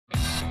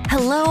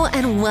Hello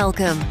and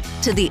welcome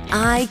to the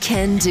I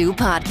Can Do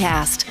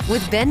podcast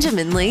with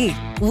Benjamin Lee.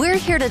 We're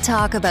here to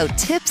talk about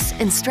tips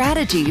and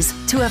strategies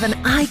to have an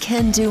I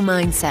Can Do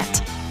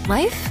mindset.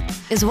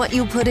 Life is what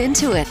you put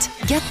into it.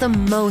 Get the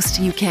most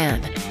you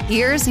can.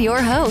 Here's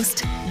your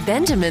host,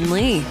 Benjamin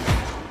Lee.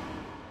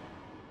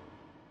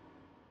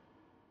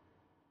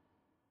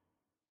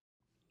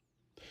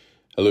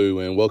 Hello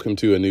and welcome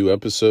to a new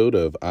episode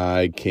of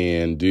I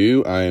Can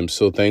Do. I am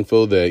so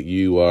thankful that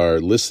you are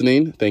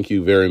listening. Thank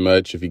you very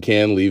much. If you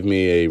can, leave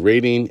me a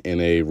rating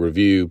and a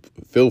review.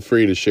 Feel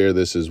free to share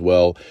this as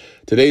well.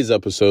 Today's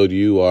episode,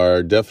 you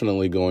are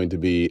definitely going to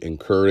be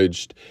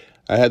encouraged.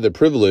 I had the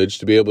privilege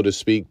to be able to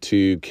speak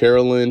to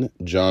Carolyn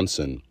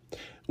Johnson.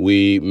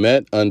 We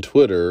met on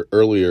Twitter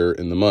earlier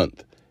in the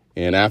month.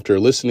 And after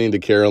listening to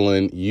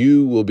Carolyn,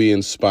 you will be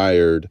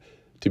inspired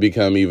to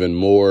become even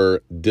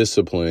more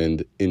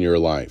disciplined in your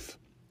life.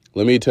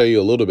 Let me tell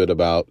you a little bit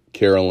about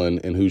Carolyn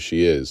and who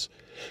she is.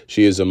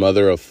 She is a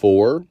mother of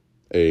four,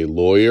 a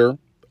lawyer,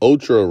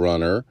 ultra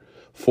runner,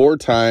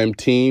 four-time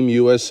Team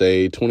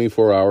USA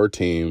 24-hour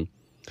team,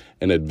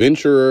 an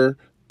adventurer,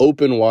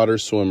 open water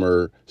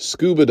swimmer,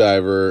 scuba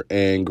diver,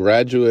 and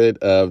graduate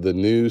of the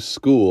New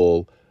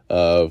School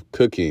of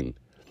Cooking.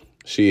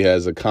 She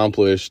has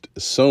accomplished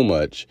so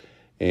much,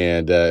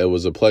 and it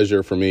was a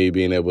pleasure for me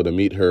being able to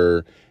meet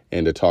her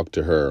and to talk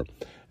to her.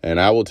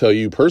 And I will tell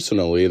you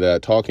personally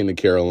that talking to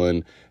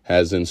Carolyn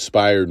has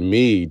inspired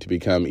me to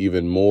become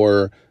even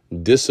more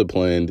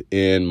disciplined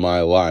in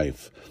my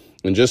life.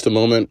 In just a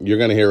moment, you're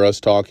going to hear us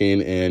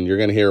talking, and you're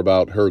going to hear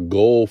about her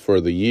goal for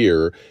the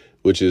year,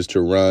 which is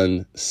to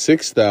run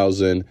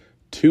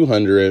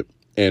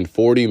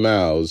 6,240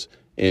 miles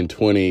in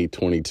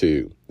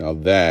 2022. Now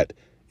that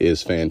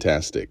is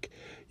fantastic.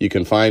 You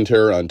can find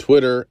her on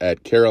Twitter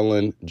at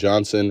Carolyn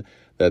Johnson.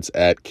 That's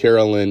at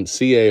Carolyn,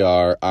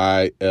 Carilyn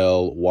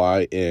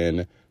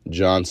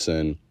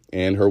Johnson,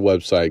 and her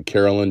website,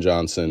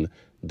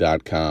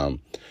 carolynjohnson.com.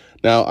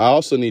 Now, I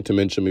also need to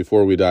mention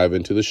before we dive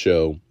into the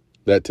show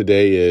that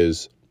today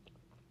is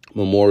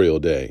Memorial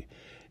Day,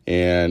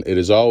 and it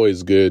is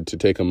always good to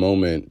take a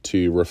moment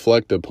to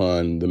reflect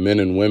upon the men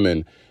and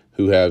women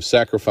who have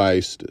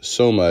sacrificed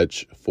so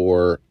much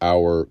for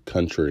our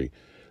country.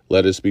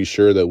 Let us be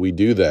sure that we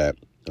do that,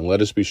 and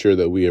let us be sure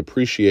that we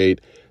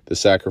appreciate the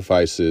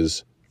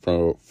sacrifices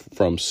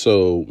from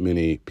so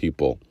many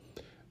people.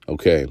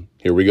 Okay,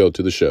 here we go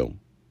to the show.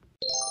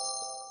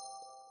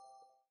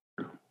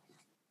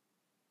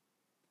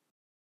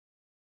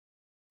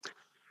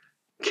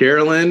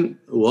 Carolyn,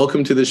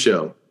 welcome to the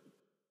show.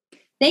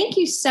 Thank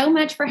you so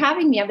much for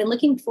having me. I've been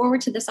looking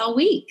forward to this all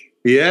week.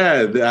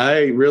 Yeah,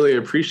 I really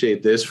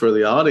appreciate this for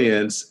the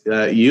audience.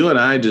 You and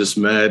I just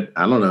met,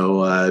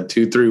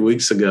 2-3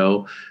 weeks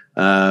ago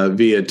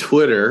via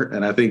Twitter.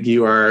 And I think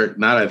you're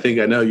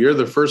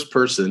the first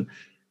person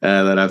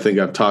that I think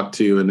I've talked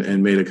to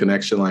and made a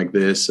connection like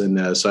this.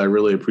 And so I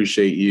really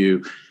appreciate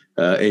you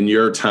and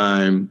your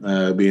time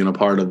being a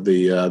part of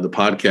the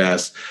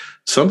podcast.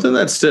 Something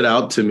that stood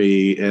out to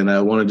me, and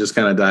I want to just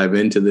kind of dive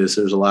into this.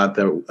 There's a lot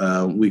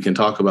that we can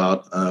talk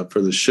about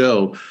for the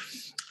show.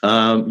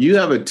 You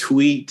have a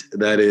tweet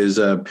that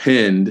is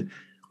pinned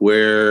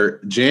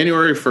where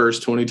January 1st,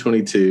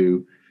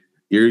 2022,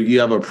 you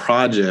have a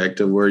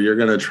project where you're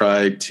going to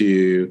try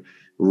to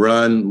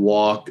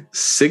walk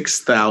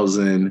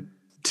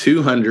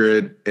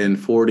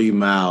 6,240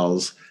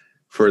 miles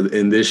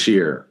in this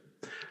year.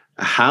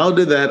 How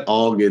did that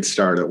all get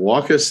started?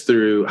 Walk us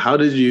through. How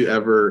did you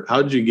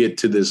get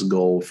to this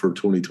goal for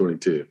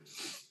 2022?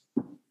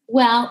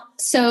 Well,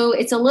 so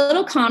it's a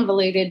little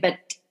convoluted, but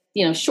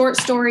short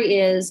story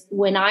is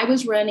when I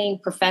was running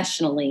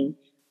professionally,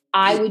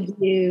 I would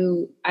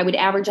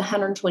average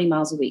 120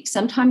 miles a week,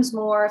 sometimes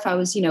more if I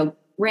was,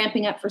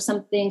 ramping up for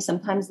something,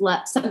 sometimes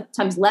less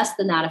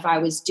than that if I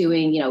was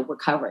doing,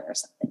 recovering or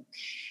something.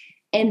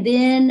 And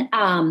then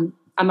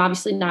I'm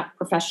obviously not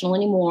professional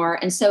anymore.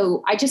 And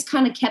so I just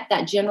kind of kept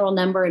that general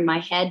number in my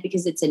head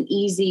because it's an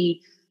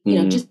easy,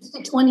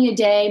 just 20 a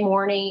day,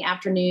 morning,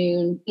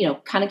 afternoon,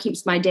 kind of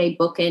keeps my day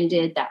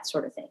bookended, that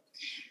sort of thing.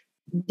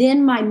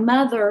 Then my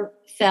mother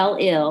fell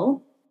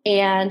ill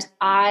and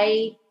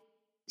I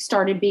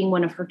started being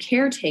one of her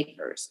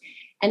caretakers.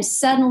 And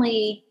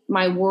suddenly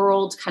my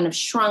world kind of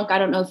shrunk. I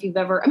don't know if you've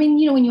ever, when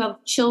you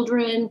have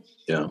children,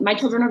 my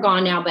children are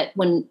gone now, but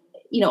when,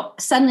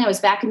 suddenly I was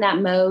back in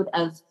that mode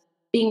of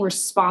being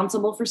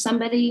responsible for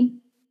somebody.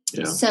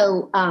 Yeah.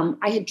 So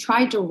I had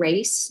tried to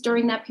race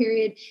during that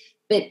period,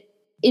 but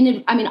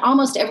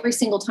almost every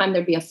single time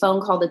there'd be a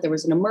phone call that there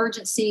was an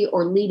emergency,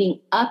 or leading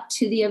up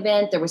to the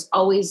event, there was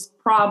always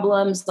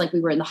problems, like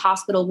we were in the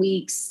hospital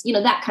weeks,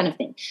 that kind of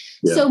thing.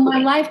 Yeah. So my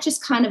life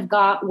just kind of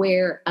got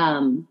where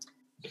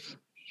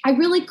I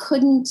really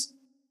couldn't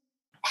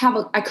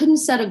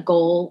set a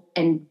goal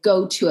and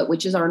go to it,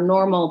 which is our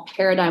normal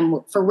paradigm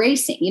for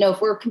racing.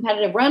 If we're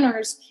competitive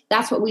runners,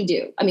 that's what we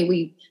do.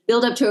 We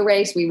build up to a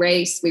race, we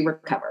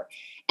recover.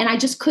 And I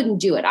just couldn't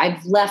do it.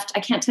 I've left, I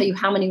can't tell you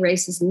how many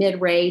races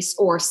mid-race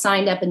or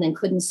signed up and then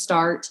couldn't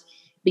start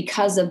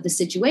because of the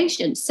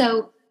situation.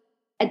 So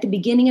at the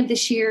beginning of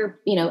this year,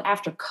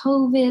 after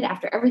COVID,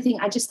 after everything,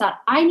 I just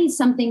thought I need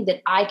something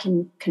that I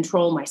can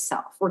control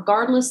myself,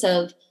 regardless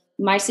of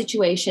my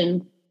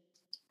situation.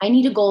 I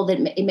need a goal that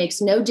it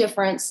makes no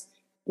difference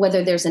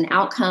whether there's an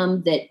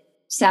outcome that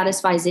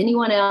satisfies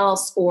anyone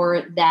else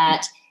or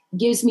that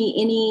gives me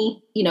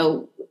any,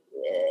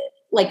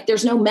 like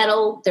there's no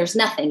medal, there's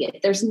nothing,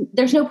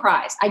 there's no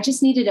prize. I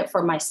just needed it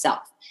for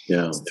myself.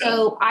 Yeah.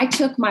 So I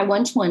took my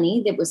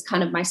 120, that was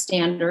kind of my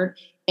standard,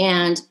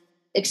 and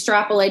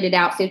extrapolated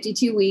out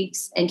 52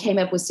 weeks and came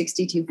up with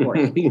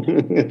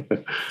 6240.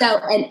 So,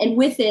 and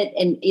with it,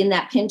 and in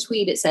that pinned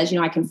tweet, it says,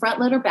 I can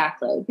front load or back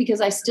load because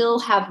I still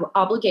have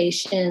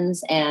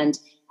obligations and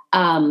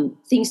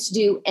things to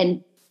do.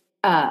 And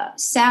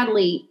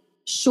sadly,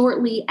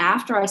 shortly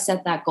after I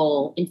set that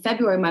goal in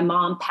February, my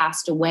mom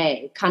passed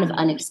away kind of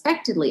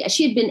unexpectedly.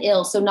 She had been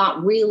ill, so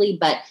not really,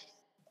 but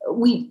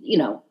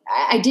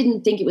I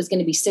didn't think it was going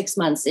to be 6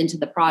 months into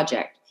the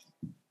project.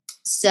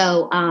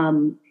 So,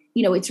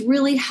 it's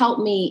really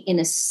helped me in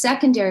a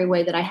secondary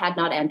way that I had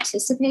not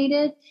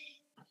anticipated.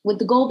 With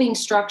the goal being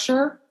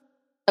structure,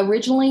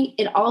 originally,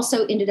 it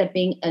also ended up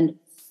being a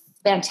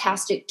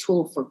fantastic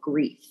tool for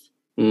grief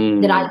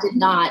that I did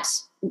not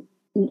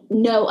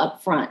know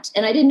up front.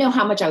 And I didn't know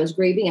how much I was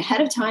grieving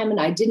ahead of time, and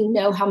I didn't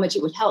know how much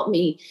it would help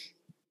me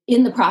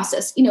in the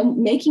process.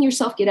 Making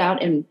yourself get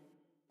out and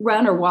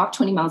run or walk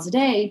 20 miles a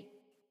day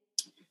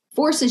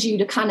forces you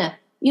to kind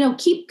of,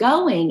 keep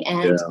going.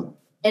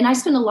 And I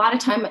spend a lot of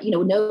time,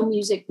 no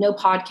music, no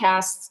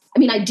podcasts. I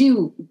mean, I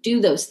do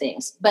those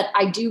things, but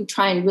I do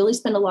try and really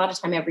spend a lot of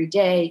time every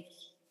day,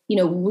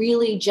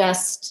 really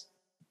just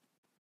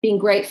being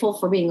grateful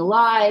for being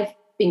alive,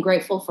 being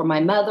grateful for my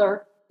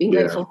mother, being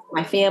grateful for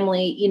my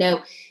family,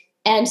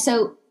 and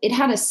so it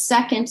had a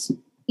second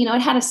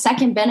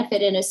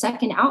benefit and a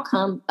second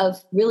outcome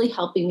of really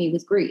helping me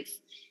with grief.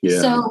 Yeah.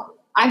 So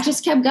I've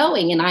just kept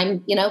going, and I'm,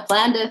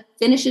 plan to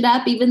finish it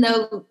up, even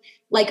though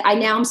I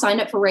now I'm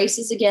signed up for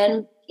races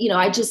again.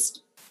 I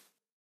just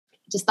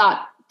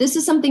thought this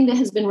is something that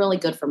has been really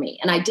good for me,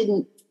 and I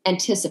didn't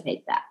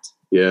anticipate that.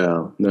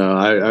 Yeah, no,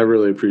 I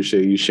really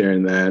appreciate you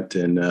sharing that,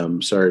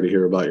 and sorry to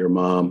hear about your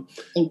mom.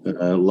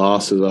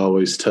 Loss is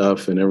always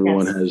tough, and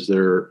everyone has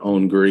their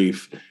own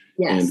grief.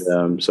 Yes.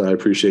 And so I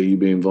appreciate you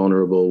being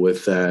vulnerable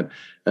with that.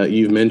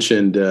 You've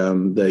mentioned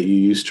that you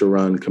used to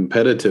run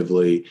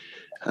competitively.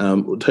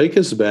 Take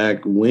us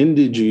back. When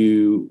did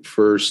you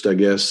first, I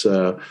guess,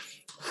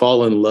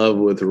 fall in love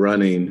with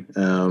running?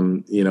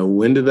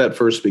 When did that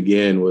first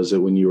begin? Was it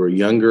when you were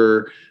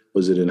younger?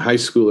 Was it in high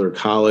school or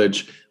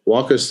college?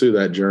 Walk us through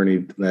that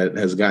journey that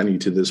has gotten you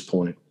to this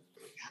point.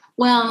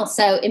 Well,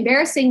 so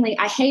embarrassingly,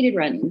 I hated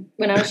running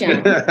when I was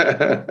young.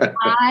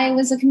 I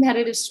was a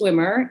competitive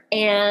swimmer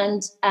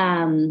and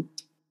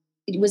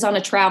was on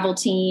a travel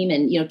team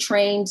and,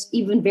 trained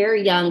even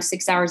very young,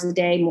 6 hours a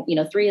day,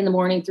 3 in the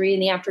morning, 3 in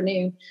the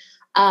afternoon,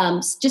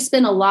 just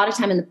spent a lot of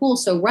time in the pool.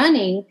 So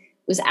running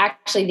was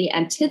actually the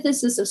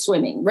antithesis of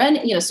swimming.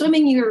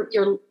 Swimming,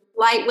 you're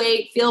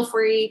lightweight, feel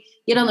free,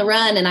 get on the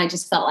run. And I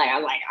just felt like,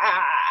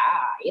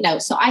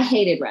 so I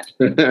hated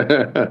running.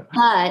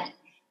 But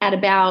at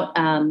about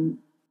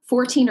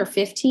 14 or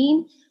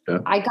 15,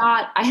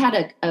 I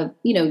had a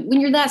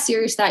when you're that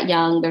serious, that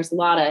young, there's a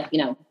lot of,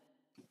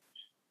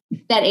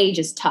 that age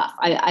is tough.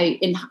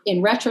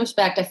 In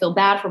retrospect, I feel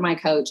bad for my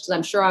coach because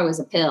I'm sure I was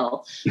a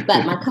pill,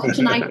 but my coach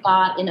and I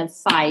got in a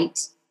fight.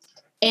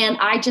 And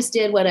I just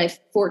did what a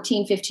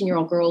 14,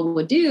 15-year-old girl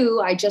would do.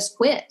 I just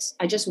quit.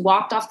 I just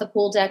walked off the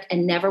pool deck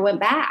and never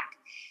went back.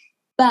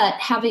 But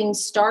having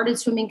started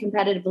swimming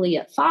competitively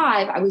at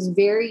 5, I was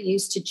very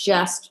used to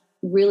just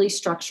really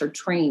structured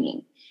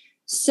training.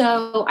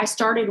 So I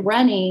started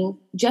running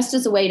just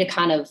as a way to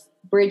kind of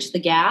bridge the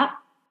gap,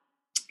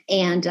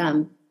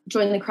 and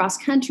joined the cross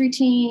country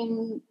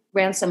team,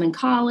 ran some in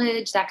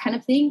college, that kind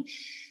of thing.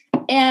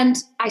 And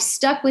I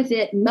stuck with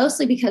it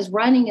mostly because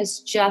running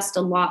is just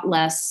a lot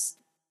less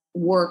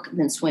work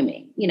than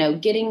swimming.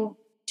 Getting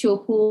to a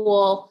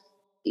pool,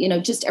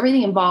 just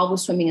everything involved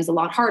with swimming is a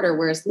lot harder,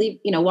 whereas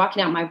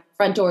walking out my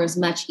front door is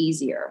much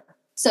easier.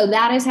 So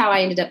that is how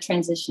I ended up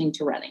transitioning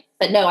to running.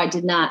 But no, I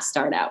did not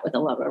start out with a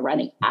love of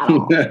running at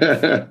all.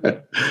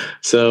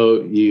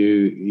 So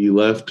you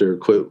left or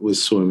quit with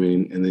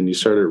swimming, and then you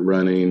started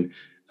running.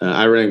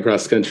 I ran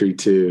cross country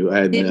too. I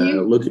had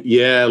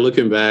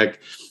looking back,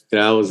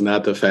 I was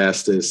not the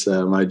fastest.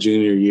 My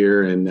junior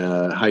year in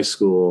high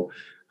school,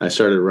 I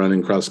started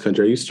running cross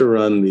country. I used to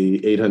run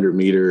the 800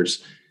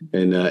 meters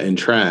in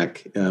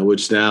track,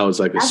 which now is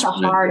like that's a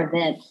hard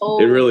event.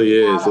 It really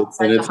is.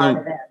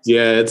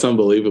 It's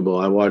unbelievable.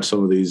 I watched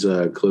some of these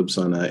clips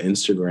on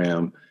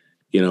Instagram,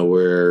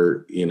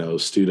 where,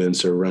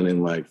 students are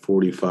running like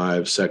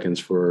 45 seconds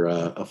for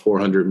a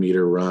 400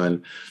 meter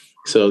run.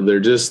 So they're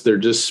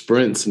just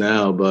sprints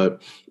now.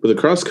 But the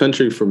cross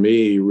country for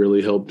me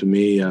really helped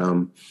me,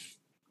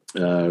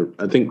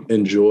 I think,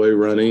 enjoy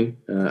running.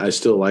 I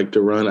still like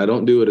to run. I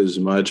don't do it as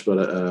much, but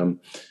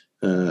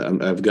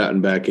I've gotten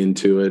back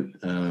into it.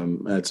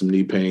 I had some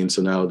knee pain,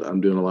 so now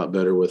I'm doing a lot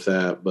better with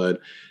that.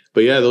 But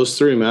yeah, those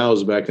 3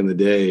 miles back in the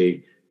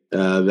day,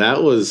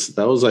 That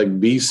was like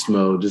beast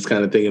mode, just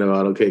kind of thinking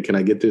about, okay, can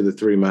I get through the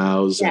 3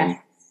 miles? Yes.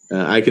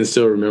 And I can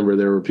still remember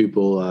there were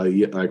people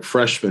like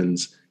freshmen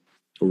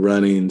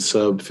running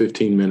sub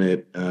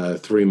 15-minute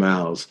 3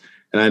 miles.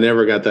 And I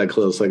never got that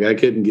close. Like I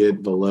couldn't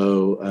get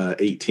below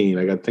 18.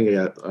 I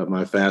got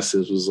my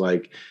fastest was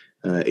like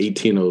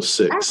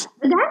 18:06.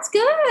 That's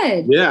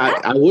good. Yeah,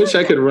 I wish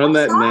I could run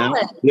that now.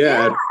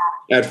 Yeah.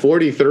 At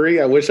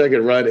 43, I wish I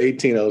could run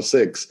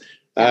 18:06.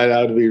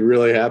 I'd be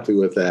really happy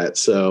with that.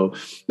 So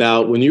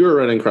now when you were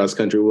running cross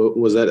country,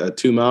 was that a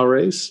 2 mile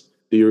race?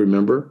 Do you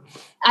remember?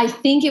 I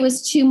think it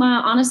was 2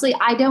 mile. Honestly,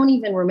 I don't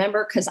even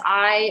remember because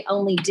I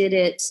only did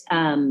it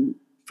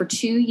for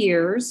 2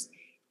 years.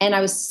 And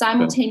I was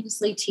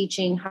simultaneously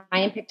teaching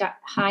high impact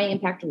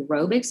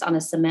aerobics on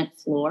a cement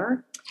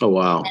floor. Oh,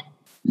 wow.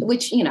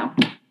 Which, in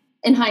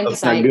hindsight,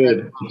 that's not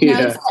good.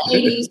 It's the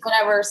 80s,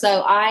 whatever.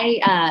 So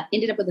I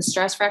ended up with a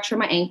stress fracture in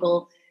my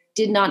ankle,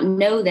 did not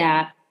know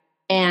that,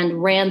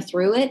 and ran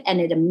through it.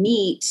 And at a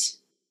meet,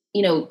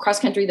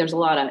 cross country, there's a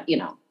lot of,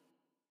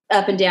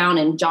 up and down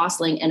and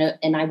jostling.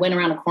 And I went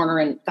around a corner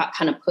and got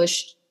kind of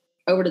pushed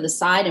over to the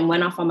side and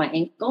went off on my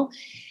ankle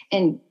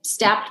and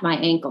stabbed my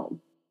ankle.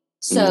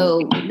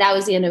 So that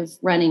was the end of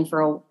running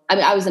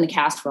I was in a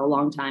cast for a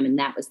long time, and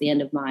that was the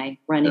end of my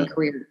running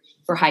career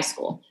for high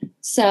school.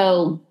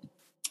 So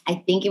I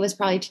think it was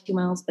probably 2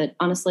 miles, but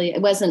honestly, I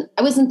wasn't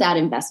that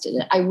invested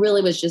in it. I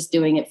really was just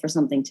doing it for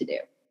something to do.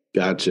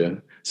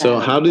 Gotcha. So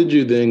how did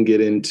you then get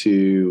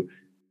into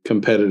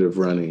competitive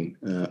running,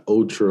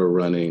 ultra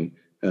running,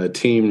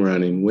 team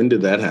running? When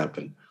did that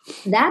happen?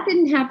 That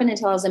didn't happen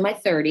until I was in my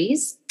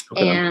 30s.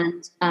 Okay.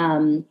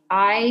 And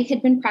I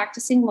had been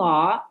practicing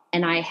law,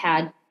 and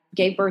I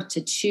gave birth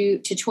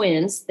to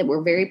twins that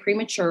were very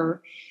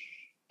premature.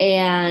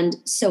 And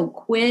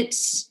so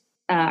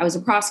I was a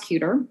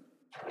prosecutor,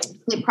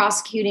 quit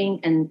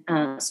prosecuting and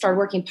started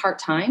working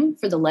part-time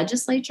for the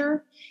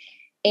legislature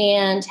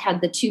and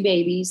had the 2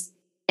 babies.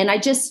 And I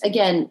just,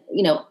 again,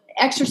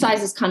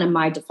 exercise is kind of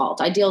my default.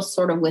 I deal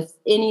sort of with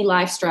any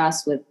life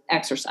stress with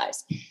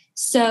exercise.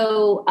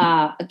 So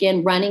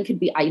again, running could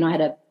be, I had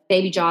a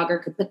baby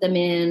jogger, could put them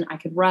in, I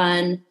could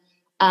run.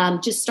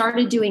 Just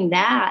started doing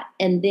that.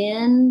 And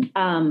then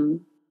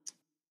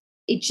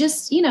it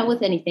just,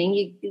 with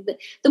anything,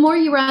 the more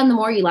you run, the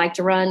more you like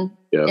to run.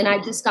 Yeah. And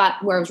I just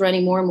got where I was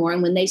running more and more.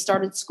 And when they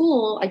started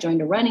school, I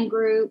joined a running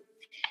group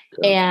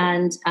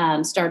and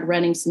started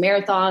running some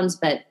marathons.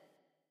 But,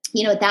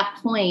 at that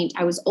point,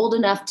 I was old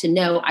enough to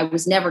know I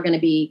was never going to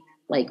be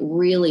like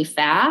really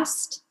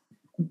fast.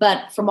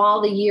 But from all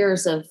the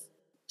years of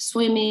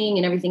swimming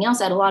and everything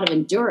else, I had a lot of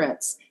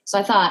endurance. So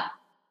I thought,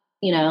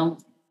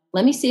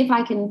 let me see if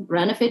I can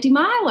run a 50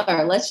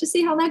 miler. Let's just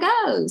see how that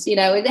goes.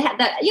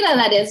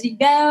 That is, you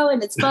go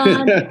and it's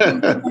fun.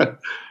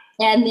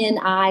 And then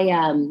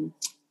I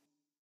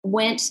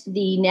went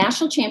the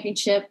national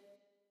championship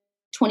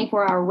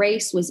 24-hour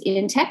race was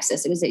in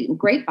Texas. It was in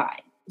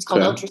Grapevine. It's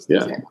called Ultra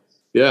Season.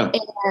 Yeah.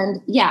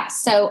 And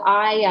so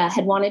I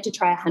had wanted to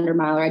try a 100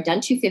 miler. I'd done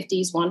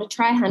 250s, wanted to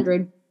try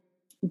 100,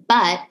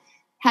 but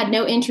had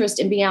no interest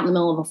in being out in the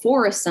middle of a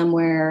forest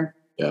somewhere.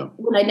 Yeah.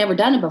 When I'd never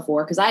done it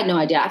before, because I had no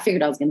idea. I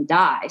figured I was going to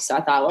die. So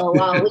I thought,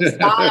 well, at least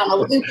die on a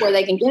loop where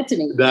they can get to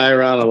me. Die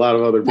around a lot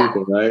of other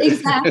people, right?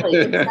 Exactly.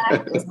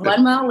 It's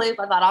 1 mile loop.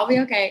 I thought I'll be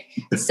okay.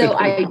 So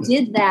I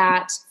did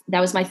that. That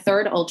was my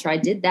 3rd ultra. I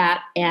did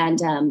that, and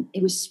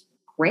it was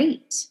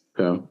great.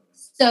 Okay.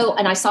 So,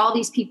 and I saw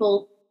these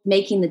people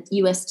making the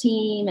U.S.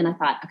 team, and I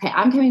thought, okay,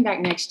 I'm coming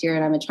back next year,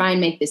 and I'm going to try and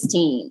make this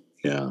team.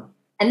 Yeah.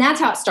 And that's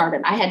how it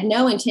started. I had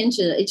no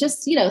intention. It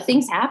just,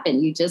 things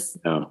happen. You just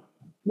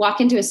walk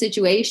into a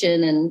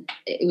situation, and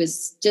it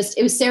was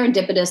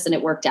serendipitous, and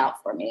it worked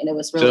out for me. And it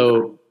was really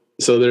fun.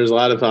 So there's a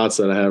lot of thoughts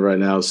that I have right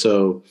now.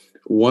 So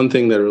one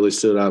thing that really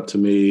stood out to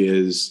me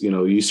is,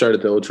 you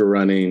started the ultra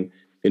running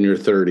in your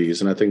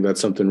 30s. And I think that's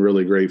something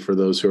really great for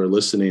those who are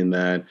listening,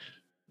 that,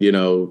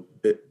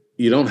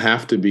 you don't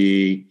have to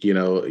be, you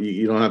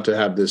don't have to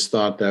have this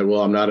thought that,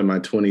 well, I'm not in my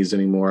 20s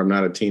anymore. I'm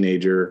not a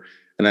teenager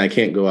and I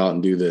can't go out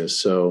and do this.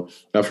 So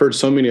I've heard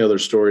so many other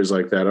stories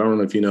like that. I don't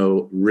know if you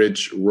know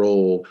Rich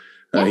Roll.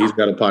 He's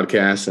got a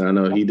podcast, and I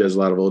know he does a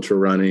lot of ultra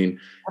running.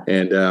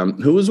 And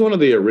who was one of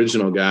the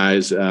original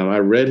guys? I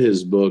read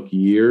his book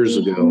years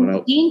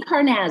ago. Dean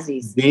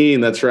Karnazes.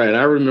 Dean, that's right.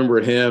 I remember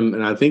him,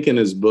 and I think in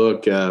his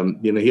book,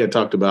 he had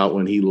talked about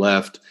when he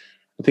left.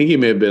 I think he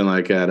may have been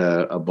like at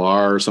a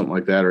bar or something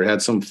like that, or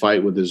had some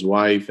fight with his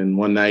wife. And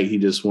one night he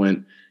just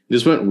went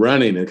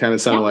running. It kind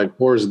of sounded like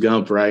Forrest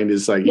Gump, right? And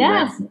just like he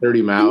ran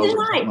 30 miles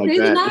or something like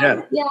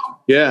that.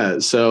 Yeah.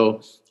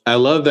 So I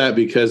love that,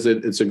 because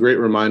it's a great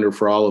reminder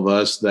for all of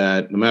us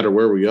that no matter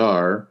where we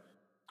are,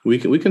 we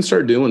can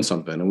start doing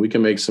something, and we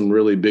can make some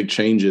really big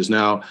changes.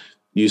 Now,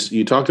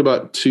 you talked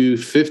about 2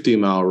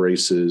 50-mile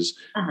races.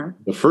 Uh-huh.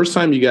 The first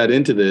time you got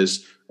into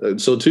this,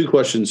 so 2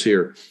 questions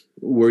here.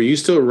 Were you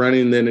still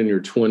running then in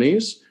your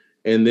 20s?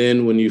 And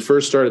then when you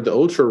first started the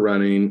ultra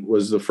running,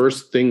 was the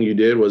first thing you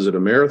did, was it a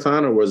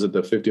marathon or was it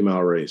the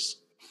 50-mile race?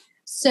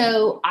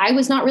 So I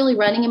was not really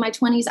running in my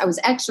 20s. I was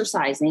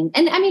exercising.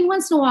 And I mean,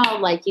 once in a while,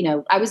 like,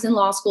 I was in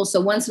law school.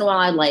 So once in a while,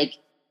 I'd like,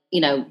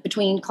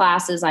 between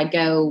classes, I'd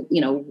go,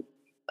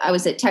 I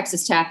was at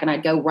Texas Tech and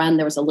I'd go run.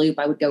 There was a loop.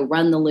 I would go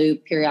run the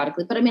loop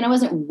periodically. But I mean, I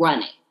wasn't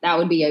running. That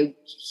would be a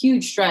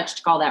huge stretch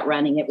to call that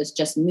running. It was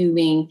just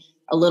moving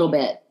a little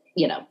bit,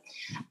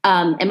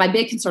 and my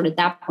big concern at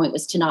that point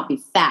was to not be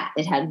fat.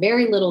 It had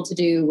very little to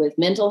do with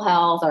mental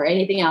health or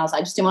anything else. I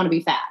just didn't want to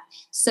be fat.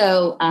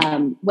 So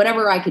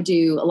whatever I could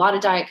do, a lot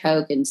of Diet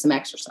Coke and some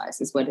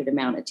exercise is what it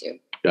amounted to.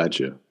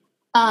 Gotcha.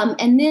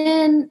 And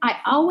then I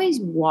always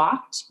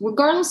walked,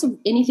 regardless of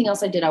anything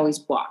else I did, I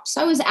always walked.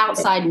 So I was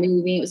outside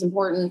moving. It was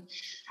important.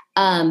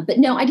 But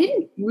no, I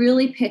didn't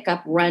really pick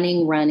up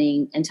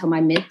running until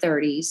my mid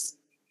 30s.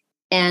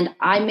 And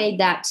I made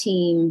that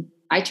team.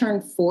 I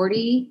turned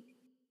 40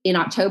 in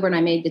October and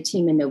I made the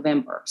team in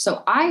November.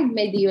 So I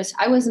made the US.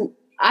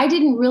 I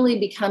didn't really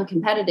become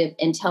competitive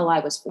until I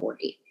was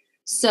 40.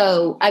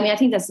 So, I mean, I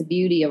think that's the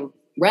beauty of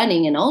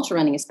running and ultra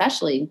running,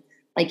 especially.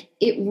 Like,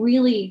 it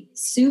really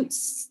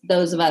suits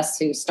those of us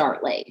who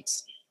start late.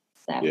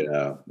 So.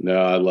 Yeah,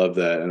 no, I love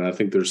that. And I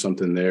think there's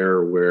something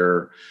there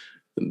where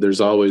there's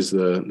always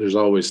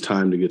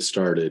time to get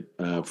started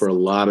for a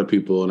lot of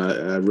people. And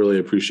I really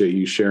appreciate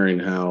you sharing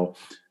how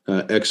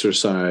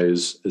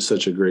exercise is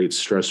such a great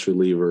stress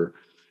reliever.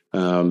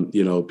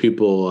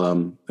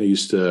 People, I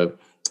used to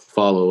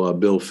follow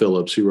Bill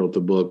Phillips. He wrote the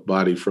book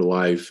Body for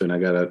Life. And I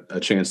got a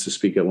chance to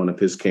speak at one of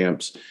his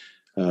camps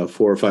 4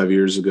 or 5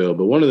 years ago.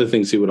 But one of the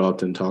things he would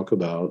often talk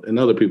about, and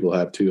other people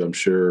have too, I'm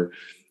sure,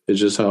 is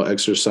just how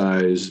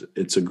exercise,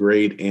 it's a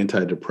great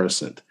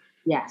antidepressant.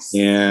 Yes.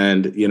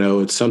 And,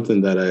 it's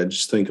something that I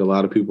just think a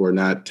lot of people are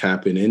not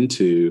tapping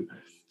into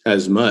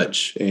as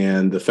much.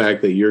 And the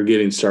fact that you're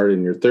getting started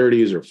in your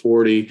 30s or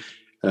 40,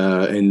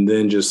 and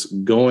then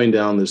just going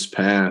down this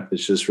path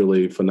is just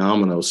really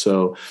phenomenal.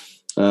 So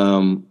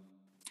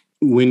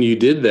when you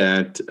did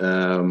that,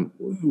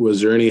 was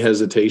there any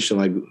hesitation?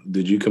 Like,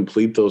 did you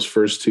complete those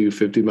first 2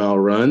 50-mile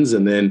runs?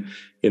 And then,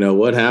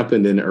 what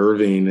happened in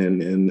Irving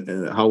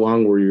and how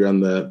long were you on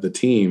the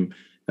team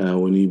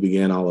when you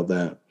began all of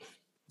that?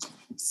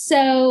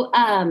 So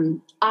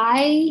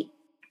I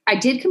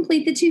did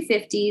complete the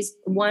 250s.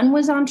 One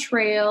was on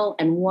trail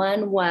and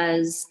one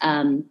was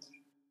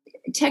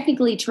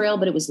technically trail,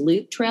 but it was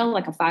loop trail,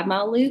 like a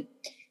 5-mile loop.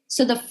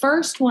 So the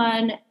first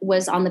one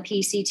was on the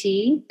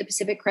PCT, the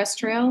Pacific Crest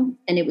Trail,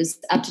 and it was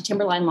up to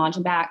Timberline Lodge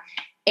and back.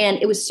 And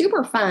it was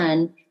super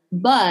fun,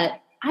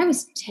 but I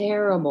was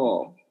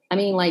terrible. I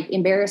mean, like,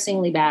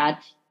 embarrassingly bad,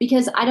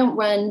 because I don't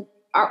run,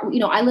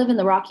 I live in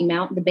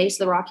the base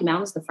of the Rocky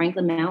Mountains, the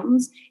Franklin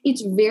Mountains.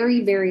 It's very,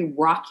 very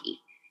rocky.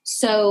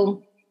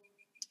 So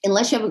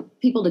unless you have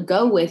people to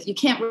go with, you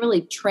can't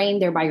really train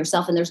there by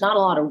yourself. And there's not a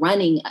lot of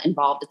running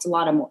involved. It's a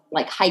lot of more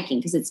like hiking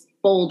because it's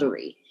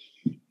bouldery.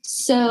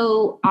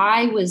 So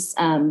I was,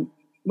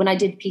 when I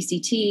did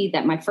PCT,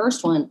 that my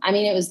first one, I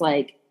mean, it was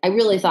like, I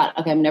really thought,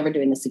 okay, I'm never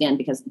doing this again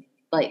because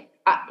like,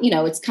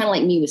 it's kind of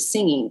like me with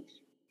singing.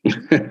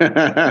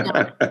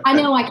 I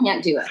know I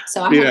can't do it.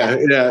 So me too.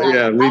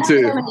 I'm going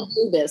to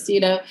do this,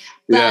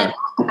 but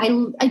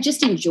I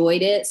just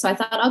enjoyed it. So I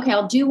thought, okay,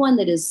 I'll do one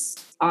that is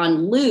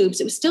on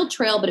loops. It was still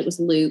trail, but it was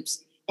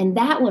loops. And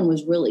that one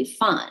was really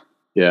fun.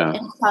 Yeah. And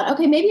I thought,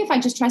 okay, maybe if I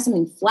just try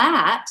something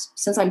flat,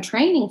 since I'm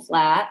training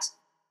flat,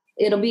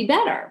 it'll be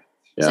better.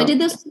 Yeah. So I did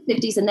those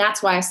 50s. And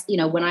that's why,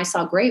 when I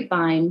saw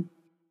Grapevine,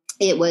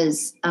 it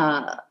was,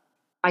 I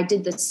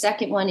did the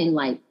second one in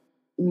like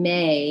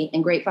May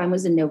and Grapevine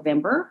was in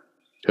November,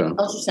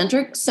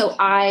 ultracentric. So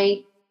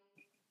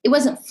it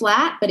wasn't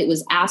flat, but it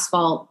was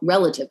asphalt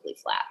relatively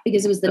flat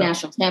because it was the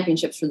national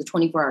championships for the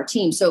 24-hour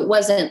team. So it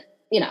wasn't,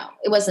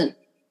 it wasn't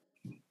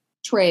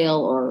trail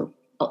or,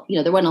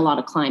 there wasn't a lot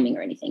of climbing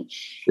or anything.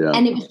 Yeah.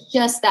 And it was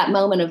just that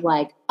moment of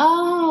like,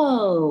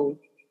 oh,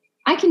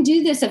 I can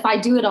do this if I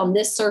do it on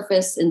this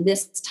surface in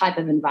this type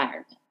of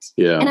environment.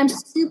 Yeah. And I'm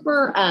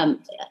super,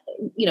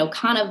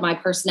 kind of my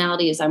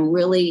personality is I'm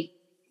really,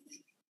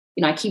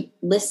 I keep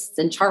lists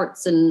and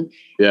charts and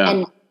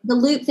the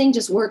loop thing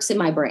just works in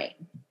my brain.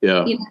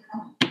 Yeah.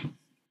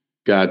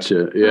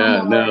 Gotcha.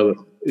 Yeah.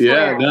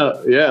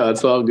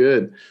 That's all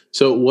good.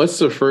 So what's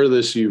the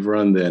furthest you've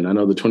run then? I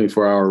know the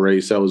 24-hour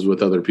race, that was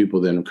with other people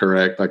then,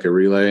 correct? Like a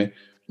relay?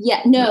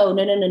 Yeah. No.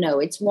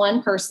 It's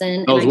one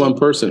person. Oh, it was one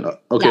person.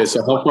 Okay. Yeah.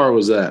 So how far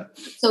was that?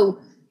 So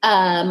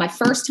my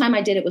first time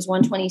I did it was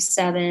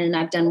 127.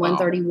 I've done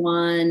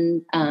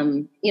 131.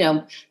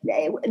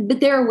 But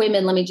there are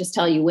women, let me just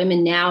tell you,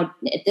 women now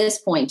at this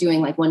point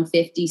doing like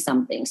 150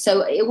 something.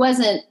 So it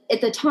wasn't,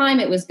 at the time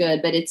it was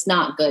good, but it's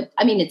not good.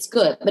 I mean, it's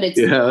good, but it's.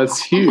 Yeah,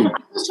 that's huge.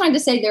 I'm just trying to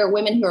say there are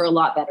women who are a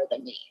lot better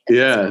than me.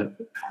 Yeah.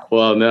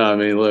 Well, no, I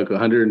mean, look,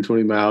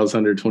 120 miles,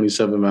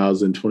 127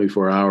 miles in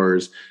 24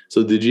 hours.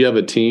 So did you have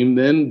a team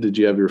then? Did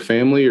you have your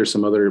family or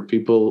some other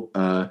people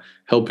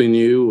helping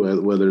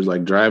you, whether it's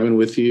like driving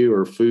with you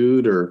or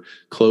food or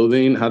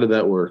clothing? How did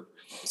that work?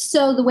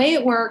 So the way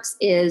it works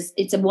is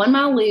it's a 1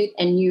 mile loop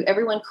and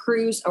everyone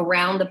crews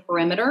around the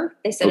perimeter.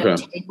 They set up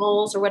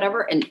tables or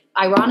whatever. And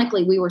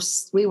ironically, we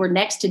were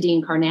next to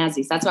Dean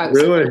Karnazes. That's why I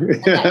was really.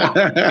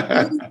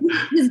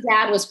 His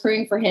dad was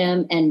crewing for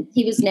him, and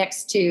he was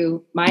next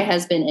to my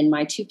husband, and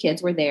my 2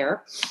 kids were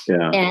there.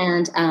 Yeah.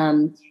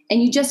 And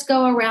you just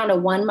go around a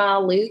 1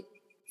 mile loop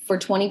for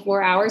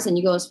 24 hours, and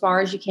you go as far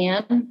as you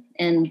can.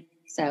 And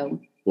so,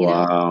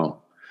 wow.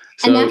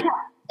 So,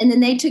 and then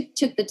they take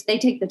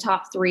the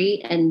top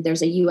 3, and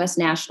there's a U.S.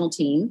 national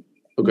team,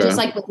 just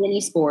like with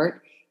any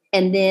sport.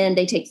 And then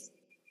they take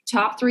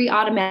top 3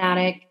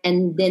 automatic,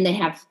 and then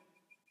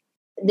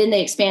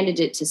they expanded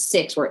it to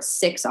 6, where it's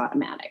 6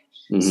 automatic.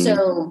 Mm-hmm.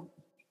 So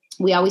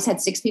we always had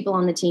 6 people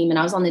on the team, and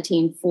I was on the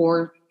team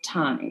 4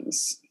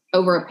 times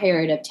over a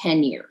period of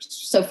 10 years.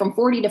 So from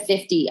 40 to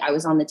 50, I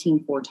was on the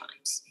team 4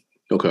 times.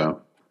 Okay.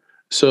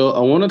 So I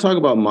want to talk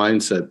about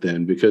mindset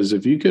then, because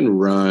if you can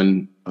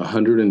run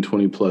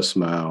 120 plus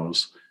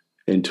miles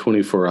in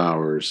 24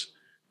 hours,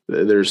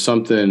 there's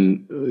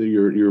something,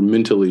 you're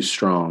mentally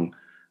strong.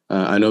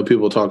 I know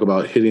people talk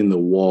about hitting the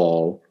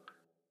wall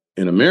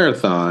in a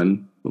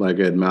marathon, like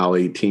at mile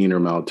 18 or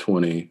mile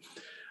 20.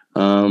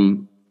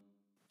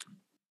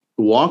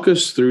 Walk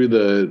us through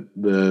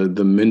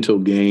the mental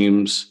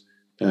games,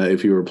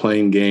 if you were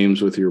playing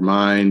games with your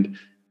mind,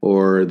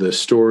 or the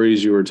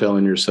stories you were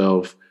telling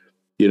yourself.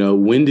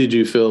 When did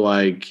you feel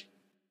like,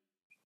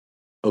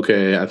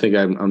 okay, I think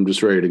I'm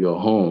just ready to go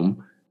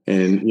home?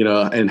 And,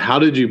 and how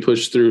did you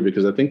push through?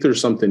 Because I think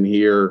there's something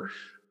here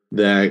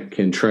that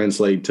can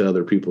translate to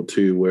other people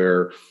too,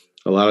 where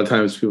a lot of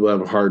times people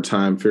have a hard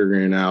time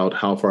figuring out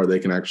how far they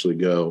can actually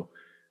go.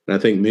 And I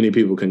think many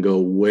people can go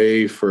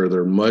way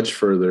further, much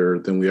further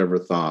than we ever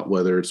thought,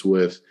 whether it's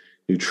with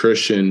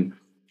nutrition,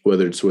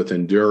 whether it's with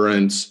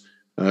endurance,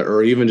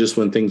 or even just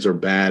when things are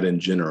bad in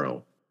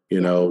general,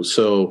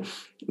 So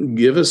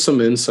give us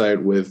some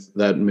insight with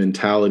that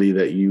mentality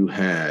that you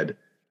had.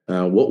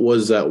 What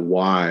was that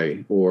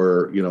why?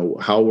 Or,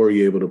 how were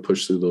you able to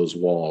push through those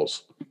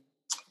walls?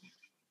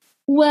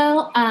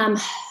 Well, I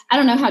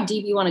don't know how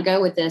deep you want to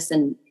go with this.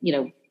 And,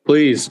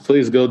 Please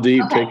go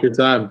deep. Okay. Take your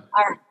time.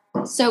 All right.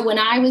 So when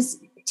I was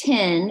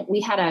 10,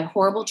 we had a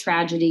horrible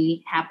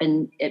tragedy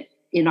happen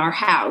in our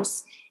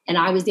house. And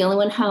I was the only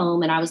one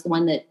home, and I was the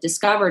one that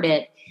discovered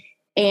it.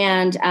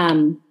 And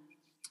I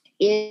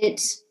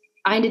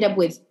ended up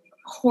with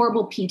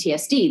horrible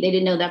PTSD. They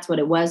didn't know that's what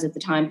it was at the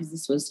time, because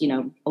this was,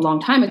 a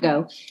long time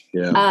ago.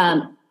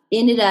 Yeah.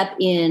 Ended up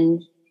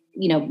in,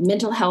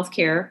 mental health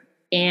care.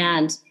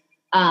 And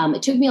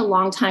it took me a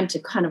long time to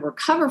kind of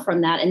recover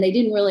from that. And they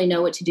didn't really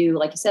know what to do.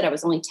 Like I said, I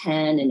was only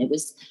 10, and it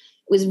was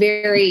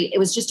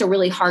just a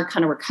really hard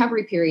kind of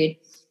recovery period.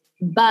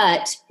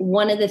 But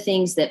one of the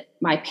things that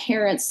my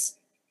parents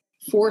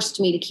forced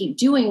me to keep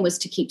doing was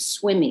to keep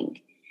swimming.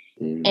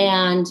 Mm.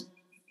 And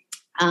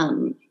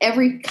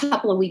every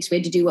couple of weeks we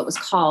had to do what was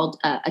called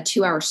a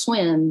 2-hour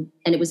swim.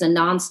 And it was a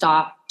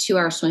nonstop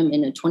 2-hour swim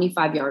in a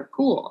 25-yard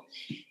pool.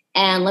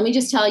 And let me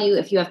just tell you,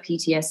 if you have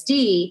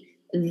PTSD,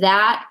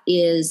 that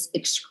is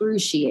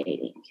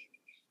excruciating.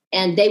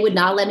 And they would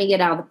not let me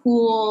get out of the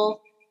pool.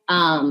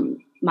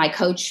 My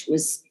coach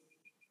was,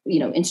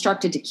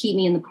 instructed to keep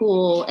me in the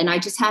pool. And I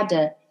just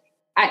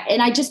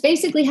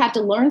basically had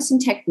to learn some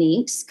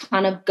techniques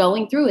kind of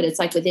going through it. It's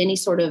like with any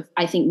sort of,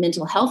 I think,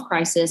 mental health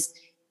crisis.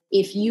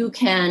 If you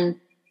can,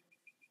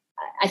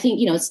 I think,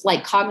 it's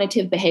like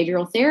cognitive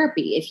behavioral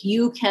therapy. If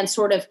you can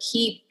sort of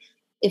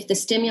if the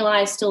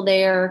stimuli is still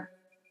there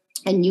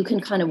and you can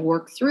kind of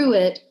work through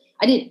it.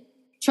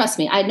 Trust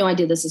me, I had no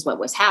idea this is what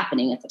was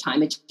happening at the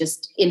time. It's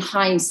just in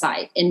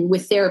hindsight, and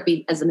with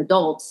therapy as an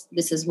adult,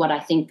 this is what I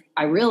think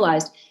I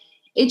realized.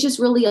 It just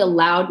really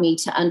allowed me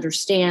to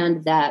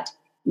understand that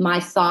my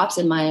thoughts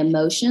and my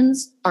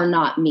emotions are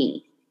not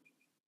me.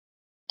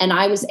 And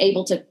I was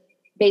able to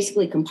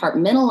basically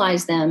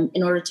compartmentalize them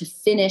in order to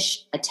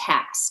finish a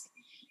task.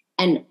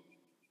 And,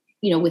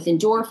 with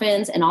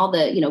endorphins and all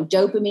the,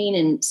 dopamine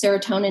and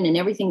serotonin and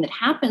everything that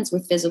happens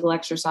with physical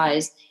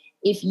exercise,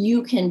 if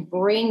you can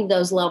bring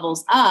those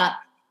levels up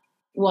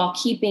while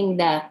keeping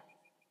the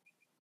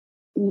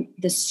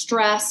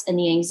stress and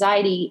the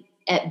anxiety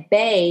at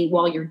bay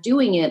while you're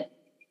doing it,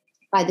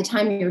 by the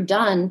time you're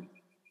done,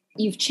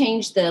 you've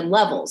changed the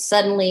levels.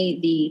 Suddenly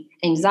the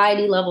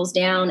anxiety level's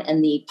down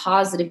and the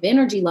positive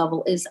energy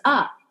level is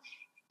up.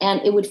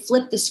 And it would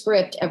flip the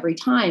script every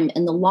time.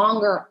 And the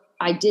longer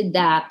I did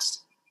that,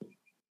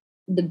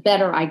 the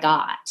better I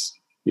got.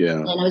 Yeah.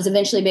 And I was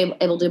eventually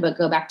able to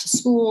go back to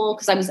school,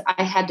 because I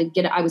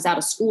was out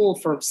of school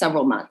for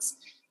several months.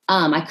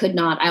 I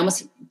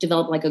almost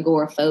developed like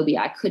agoraphobia.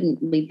 I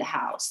couldn't leave the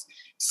house.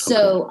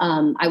 So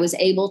I was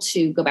able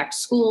to go back to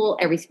school.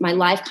 My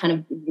life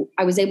I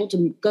was able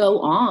to go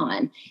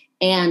on.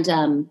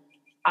 And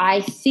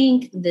I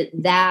think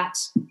that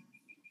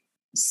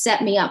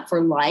set me up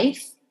for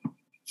life,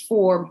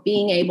 for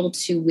being able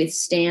to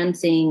withstand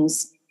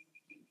things,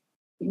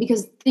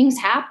 because things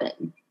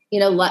happen,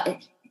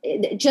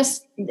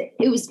 there's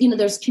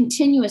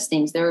continuous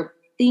things.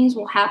 Things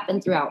will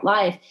happen throughout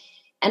life.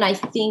 And I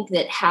think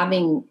that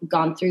having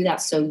gone through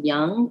that so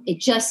young, it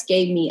just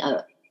gave me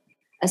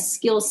a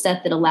skill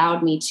set that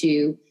allowed me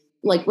to,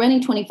 like,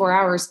 running 24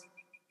 hours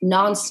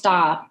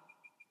nonstop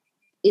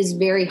is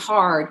very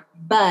hard,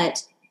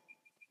 but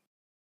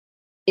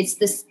it's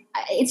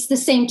the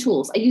same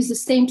tools. I use the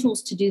same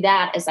tools to do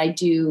that as I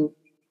do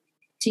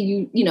to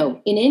in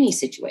any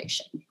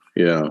situation.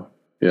 Yeah.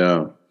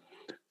 Yeah.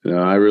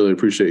 I really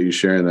appreciate you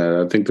sharing that.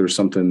 I think there's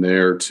something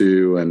there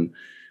too. And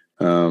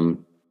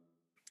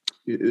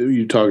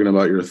you talking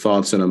about your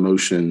thoughts and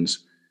emotions,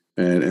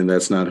 and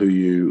that's not who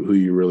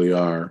you really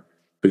are.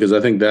 Because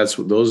I think that's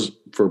those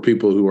for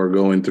people who are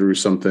going through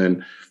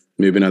something,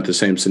 maybe not the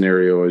same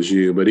scenario as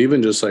you, but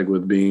even just like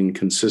with being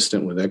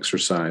consistent with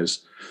exercise,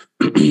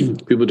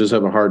 people just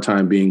have a hard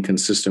time being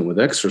consistent with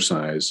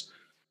exercise.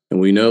 And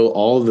we know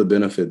all of the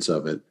benefits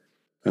of it.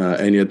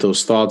 And yet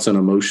those thoughts and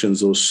emotions,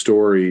 those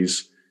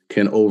stories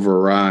can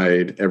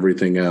override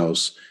everything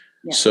else.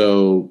 Yeah.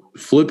 So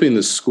flipping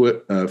the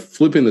script,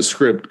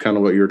 kind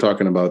of what you're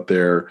talking about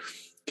there,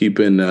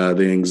 keeping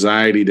the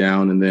anxiety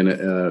down, and then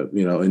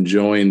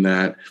enjoying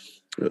that.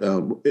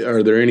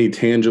 Are there any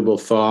tangible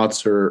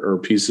thoughts or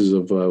pieces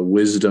of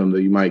wisdom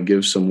that you might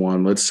give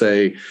someone? Let's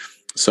say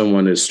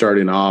someone is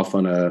starting off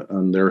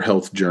on their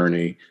health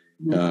journey.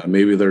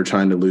 Maybe they're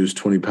trying to lose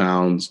 20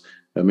 pounds.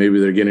 Maybe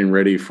they're getting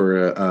ready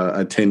for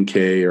a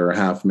 10K or a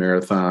half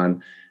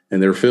marathon,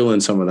 and they're feeling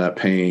some of that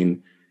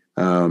pain.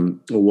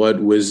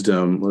 What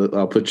wisdom,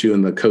 I'll put you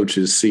in the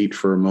coach's seat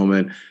for a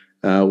moment.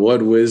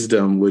 What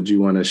wisdom would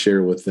you want to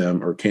share with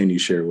them, or can you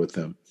share with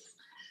them?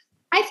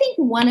 I think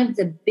one of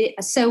the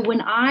so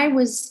when I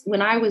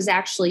was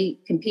actually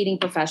competing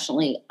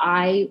professionally,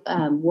 I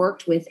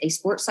worked with a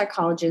sports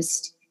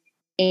psychologist,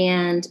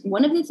 and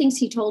one of the things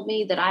he told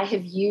me that I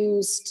have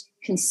used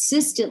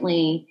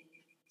consistently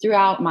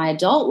throughout my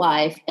adult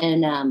life,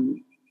 and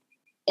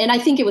I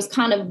think it was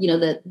kind of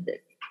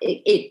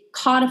it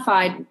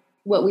codified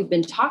what we've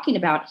been talking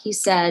about. He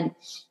said,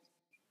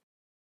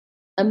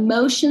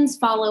 emotions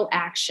follow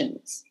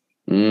actions.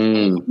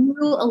 If you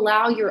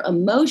allow your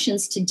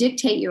emotions to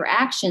dictate your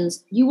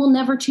actions, you will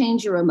never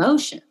change your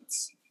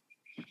emotions.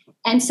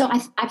 And so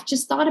I've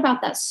just thought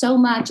about that so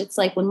much. It's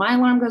like when my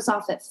alarm goes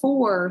off at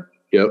 4,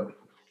 yep,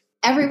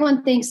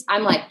 everyone thinks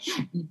I'm like,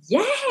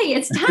 yay,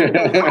 it's time to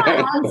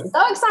run. I'm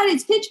so excited.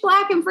 It's pitch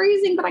black and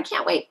freezing, but I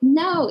can't wait.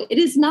 No, it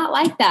is not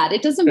like that.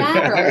 It doesn't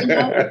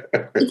matter.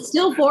 It's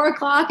still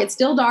 4:00. It's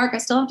still dark. I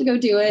still have to go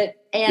do it.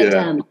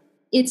 And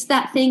it's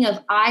that thing of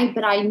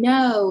but I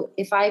know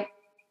if I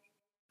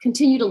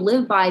continue to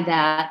live by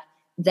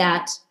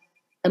that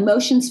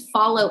emotions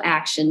follow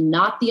action,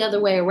 not the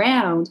other way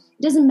around.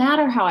 It doesn't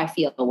matter how I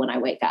feel when I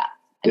wake up.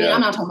 I mean,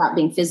 I'm not talking about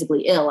being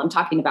physically ill. I'm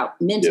talking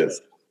about mentally.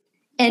 Yes.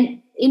 And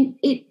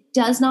it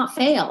does not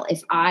fail.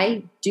 If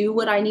I do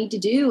what I need to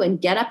do and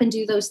get up and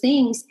do those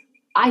things,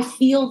 I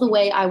feel the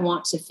way I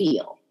want to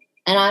feel.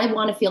 And I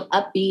want to feel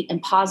upbeat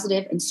and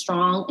positive and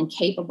strong and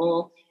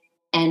capable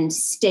and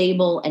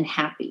stable and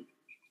happy.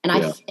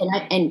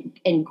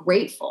 And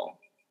grateful.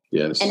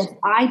 Yes. And if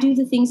I do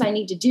the things I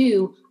need to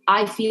do,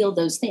 I feel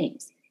those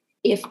things.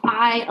 If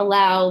I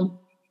allow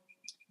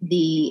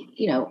I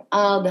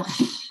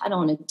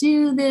don't want to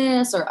do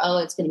this, or,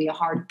 it's going to be a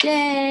hard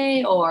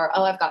day, or,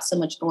 I've got so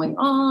much going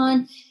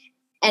on,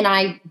 and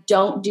I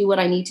don't do what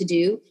I need to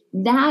do,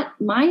 that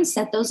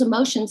mindset, those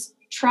emotions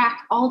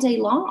track all day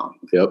long.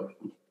 Yep.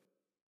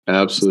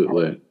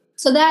 Absolutely.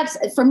 So that's,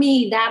 for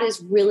me, that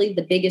is really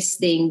the biggest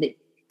thing that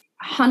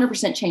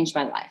 100% changed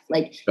my life.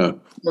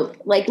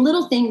 Like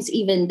little things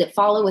even that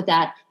follow with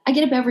that. I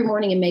get up every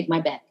morning and make my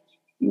bed.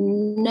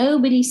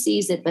 Nobody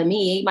sees it but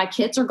me. My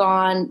kids are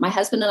gone. My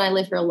husband and I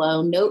live here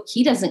alone. No,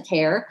 he doesn't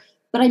care,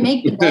 but I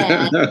make the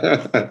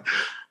bed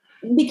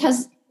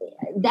because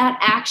that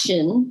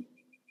action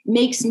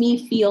makes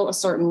me feel a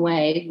certain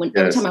way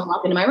every time I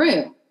walk into my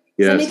room.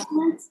 Yes. Does that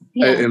make sense?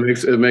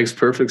 Yeah. It makes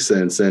perfect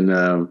sense. And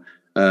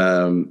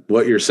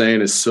what you're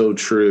saying is so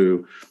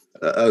true.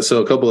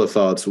 So a couple of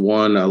thoughts.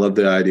 One, I love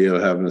the idea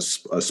of having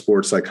a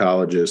sports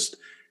psychologist.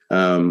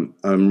 I'm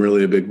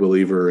really a big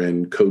believer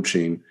in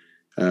coaching,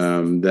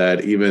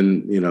 that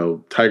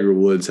even, Tiger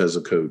Woods has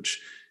a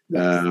coach.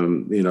 Yes.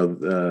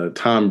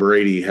 Tom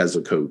Brady has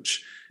a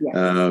coach.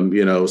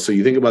 Yes. So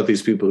you think about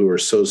these people who are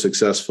so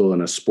successful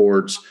in a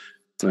sports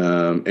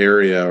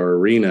area or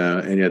arena,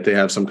 and yet they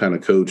have some kind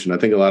of coach. And I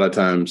think a lot of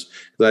times,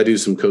 because I do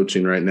some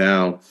coaching right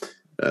now,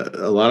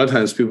 a lot of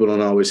times people don't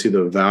always see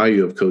the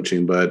value of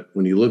coaching. But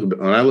when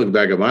I look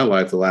back at my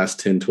life, the last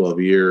 10, 12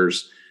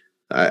 years,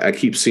 I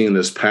keep seeing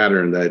this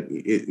pattern that,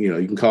 you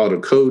can call it a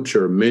coach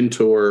or a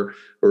mentor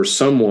or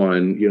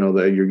someone,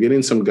 that you're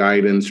getting some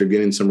guidance, you're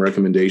getting some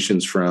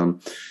recommendations from,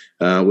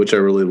 which I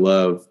really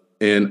love.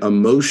 And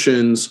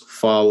emotions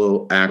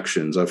follow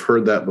actions. I've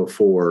heard that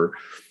before,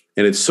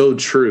 and it's so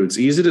true. It's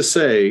easy to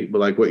say, but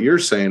like what you're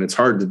saying, it's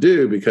hard to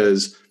do,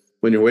 because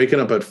when you're waking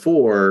up at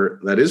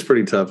 4, that is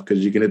pretty tough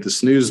because you can hit the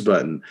snooze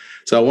button.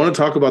 So I want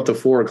to talk about the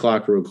 4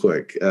 o'clock real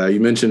quick. You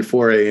mentioned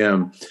 4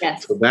 a.m.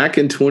 Yes. So back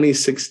in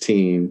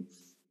 2016,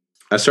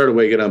 I started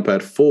waking up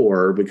at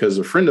 4 because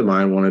a friend of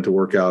mine wanted to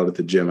work out at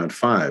the gym at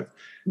 5.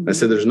 Mm-hmm. I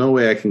said, there's no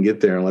way I can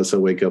get there unless I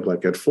wake up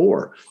like at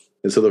 4.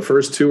 And so the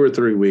first 2 or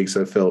 3 weeks,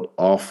 I felt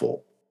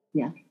awful.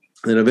 Yeah.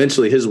 And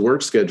eventually his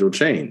work schedule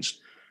changed,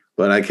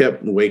 but I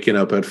kept waking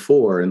up at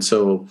 4. And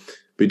so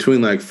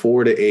between like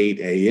 4 to 8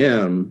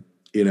 a.m.,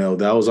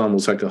 that was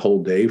almost like a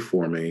whole day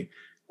for me,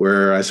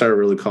 where I started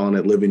really calling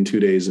it living 2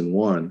 days in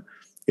one,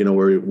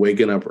 we're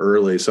waking up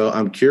early. So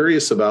I'm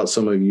curious about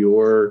some of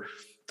your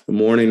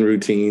morning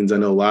routines. I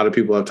know a lot of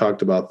people have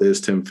talked about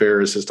this. Tim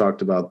Ferriss has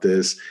talked about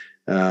this.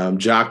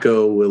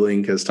 Jocko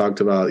Willink has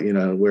talked about,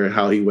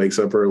 how he wakes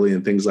up early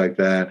and things like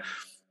that.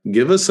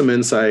 Give us some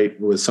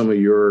insight with some of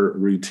your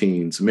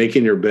routines,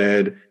 making your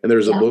bed. And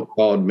there's a book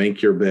called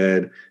Make Your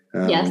Bed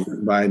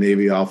by a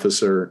Navy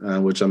officer,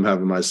 which I'm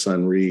having my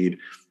son read,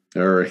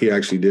 or he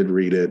actually did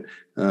read it.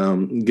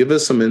 Give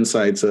us some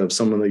insights of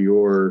some of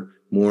your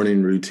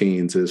morning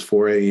routines. Is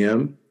 4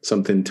 a.m.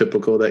 something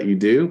typical that you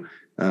do?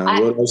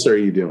 What else are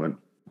you doing?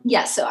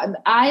 Yeah, so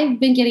I've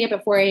been getting up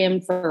at 4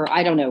 a.m. for,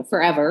 I don't know,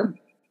 forever.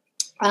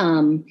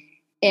 And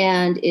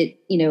it,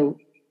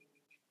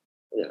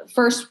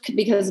 first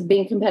because of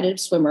being a competitive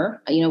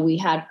swimmer, I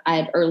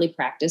had early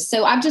practice.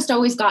 So I've just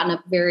always gotten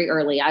up very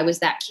early. I was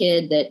that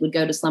kid that would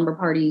go to slumber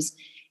parties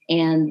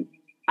and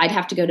I'd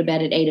have to go to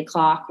bed at 8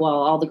 o'clock while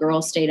all the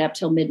girls stayed up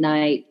till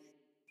midnight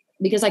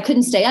because I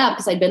couldn't stay up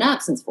because I'd been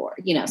up since 4,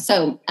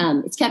 so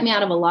it's kept me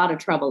out of a lot of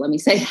trouble. Let me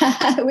say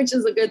that, which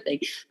is a good thing.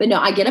 But no,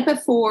 I get up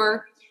at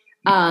 4.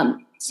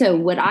 So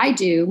what I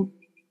do,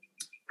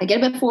 I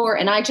get up at 4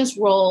 and I just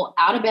roll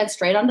out of bed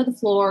straight onto the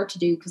floor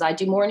because I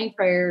do morning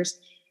prayers.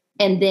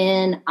 And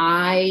then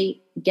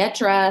I get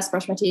dressed,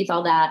 brush my teeth,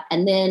 all that.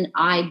 And then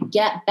I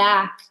get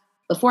back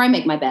before I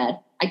make my bed.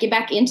 I get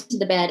back into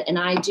the bed and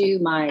I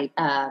do I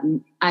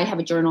have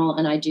a journal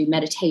and I do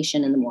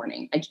meditation in the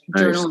morning. I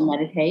journal and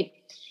meditate.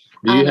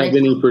 Do you have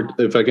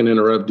if I can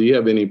interrupt, do you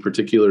have any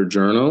particular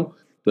journal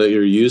that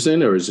you're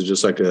using, or is it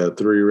just like a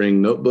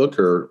 3-ring notebook,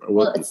 or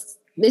what? Well,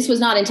 this was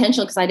not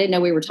intentional because I didn't know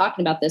we were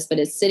talking about this, but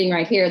it's sitting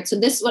right here. So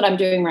this is what I'm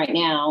doing right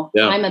now.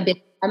 Yeah. I'm a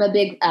big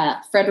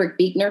Frederick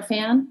Buechner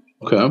fan.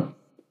 Okay.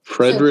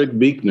 Frederick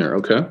Buechner.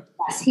 Okay.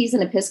 Yes, he's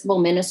an Episcopal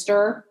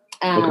minister,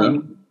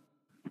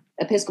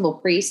 Episcopal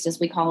priest, as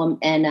we call him.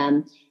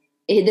 And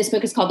this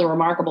book is called The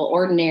Remarkable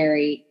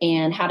Ordinary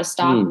and How to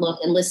Stop,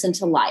 Look, and Listen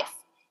to Life.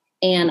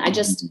 And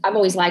I've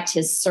always liked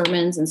his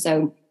sermons. And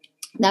so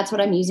that's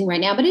what I'm using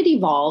right now, but it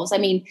evolves. I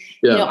mean,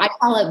 I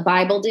call it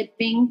Bible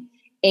dipping,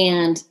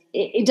 and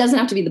it doesn't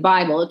have to be the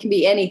Bible. It can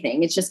be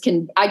anything.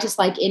 I just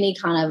like any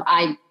kind of,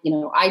 I'll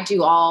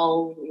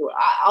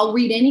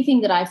read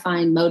anything that I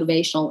find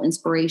motivational,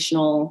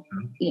 inspirational.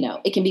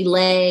 It can be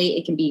lay,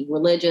 it can be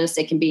religious,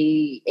 it can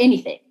be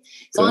anything.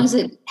 As long as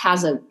it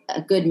has a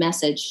good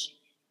message.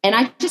 And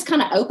I just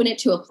kind of open it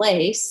to a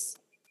place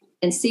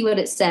and see what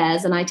it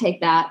says. And I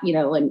take that,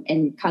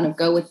 and kind of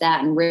go with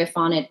that and riff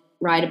on it,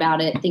 write about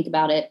it, think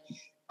about it.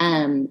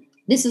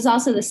 This is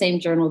also the same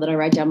journal that I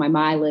write down my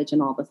mileage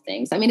and all the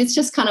things. I mean, it's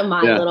just kind of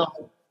my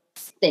little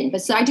thing.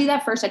 But so I do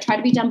that first. I try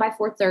to be done by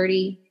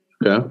 4:30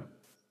 so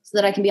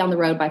that I can be on the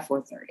road by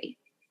 4:30.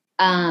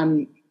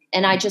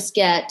 And I just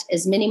get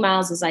as many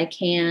miles as I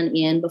can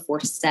in before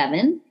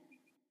 7.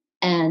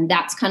 And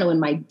that's kind of when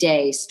my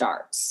day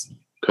starts.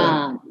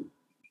 Okay.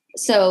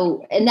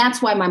 And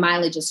that's why my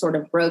mileage is sort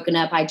of broken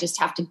up. I just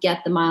have to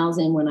get the miles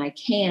in when I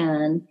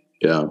can.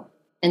 Yeah.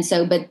 And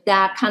so, but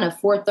that kind of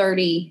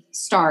 4:30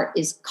 start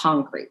is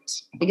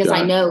concrete because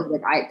I know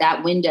that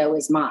that window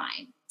is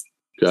mine.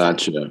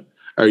 Gotcha. So.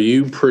 Are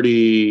you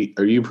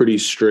pretty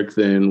strict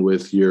then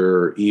with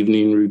your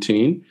evening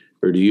routine,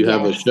 or do you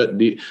have a shut?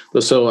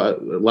 So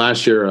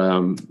last year,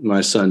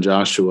 my son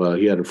Joshua,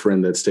 he had a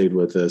friend that stayed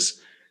with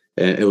us,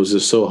 and it was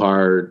just so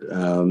hard.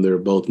 They're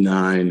both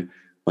 9.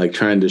 Like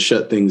trying to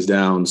shut things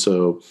down.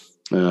 So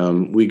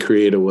we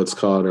created what's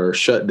called our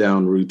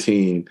shutdown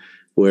routine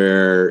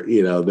where,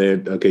 you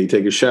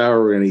take a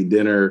shower, we're going to eat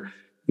dinner,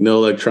 no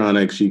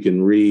electronics, you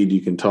can read, you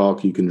can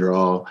talk, you can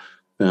draw.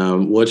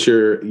 What's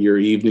your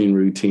evening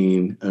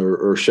routine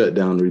or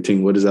shutdown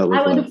routine? What does that look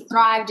like? I would have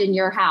thrived in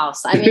your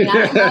house. I mean,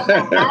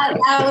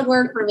 that would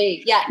work for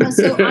me. Yeah. No,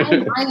 so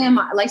I am,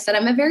 like I said,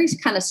 I'm a very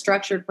kind of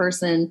structured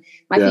person.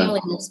 My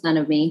family makes fun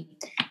of me.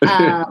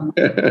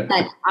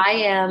 But I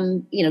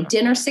am,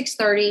 dinner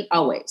 6:30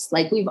 always.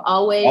 Like we've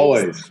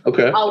always.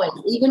 Okay. Always.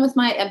 Even with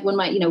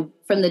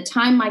from the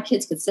time my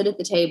kids could sit at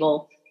the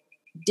table,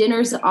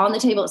 dinner's on the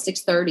table at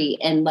 6:30.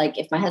 And like,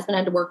 if my husband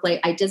had to work late,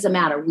 it doesn't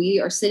matter. We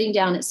are sitting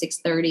down at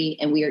 6:30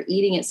 and we are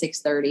eating at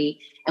 6:30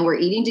 and we're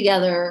eating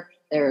together.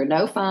 There are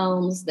no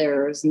phones.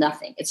 There's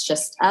nothing. It's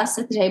just us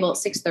at the table at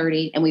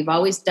 6:30. And we've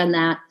always done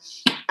that.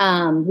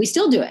 We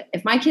still do it.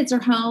 If my kids are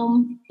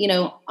home,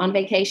 on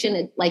vacation,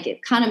 it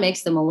kind of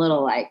makes them a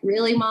little like,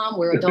 really, Mom,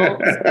 we're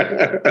adults.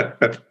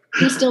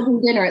 We still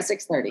do dinner at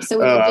 6:30.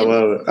 So I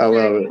love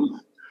it.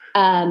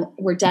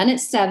 We're done at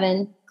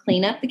 7,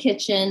 clean up the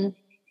kitchen.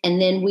 And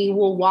then we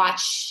will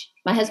watch,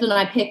 my husband and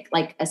I pick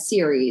like a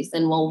series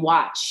and we'll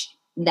watch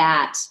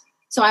that.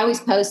 So I always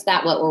post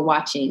that, what we're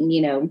watching,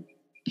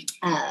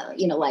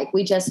 like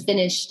we just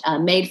finished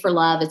Made for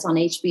Love. It's on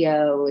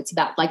HBO. It's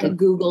about like a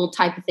Google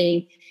type of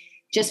thing.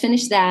 Just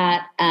finished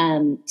that.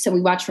 So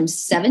we watch from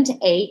 7 to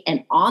 8,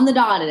 and on the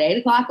dot at 8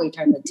 o'clock, we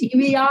turn the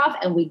TV off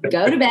and we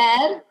go to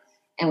bed,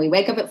 and we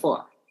wake up at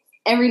 4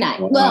 every night.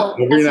 Wow. Well,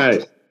 every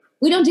night.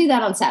 We don't do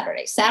that on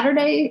Saturday.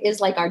 Saturday is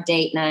like our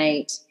date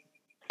night.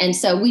 And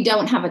so we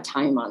don't have a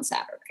time on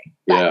Saturday.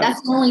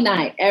 That's the only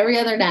night. Every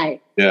other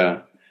night.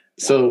 Yeah.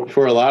 So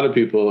for a lot of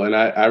people, and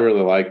I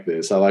really like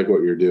this, I like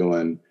what you're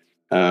doing.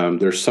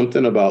 There's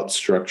something about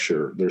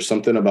structure. There's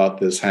something about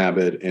this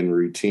habit and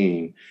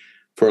routine.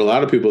 For a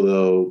lot of people,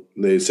 though,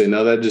 they say,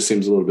 no, that just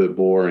seems a little bit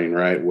boring,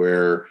 right?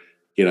 Where,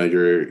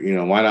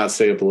 why not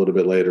stay up a little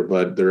bit later?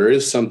 But there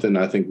is something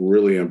I think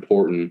really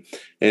important.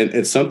 And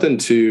it's something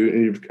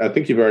I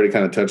think you've already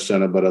kind of touched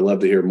on it, but I'd love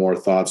to hear more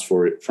thoughts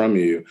from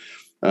you,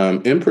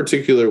 in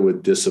particular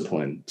with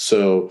discipline.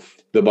 So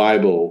the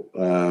Bible,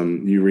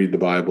 you read the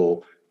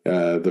Bible,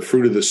 the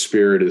fruit of the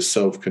Spirit is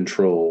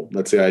self-control.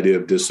 That's the idea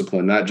of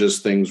discipline, not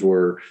just things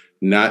we're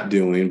not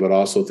doing, but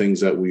also things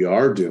that we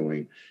are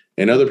doing.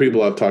 And other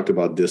people have talked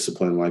about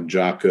discipline, like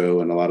Jocko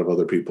and a lot of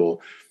other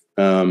people.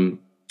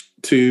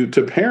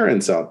 To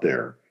parents out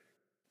there,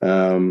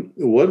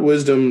 what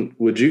wisdom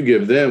would you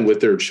give them with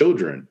their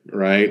children,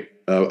 right,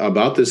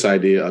 about this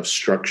idea of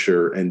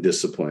structure and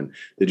discipline?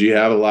 Did you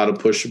have a lot of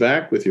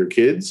pushback with your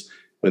kids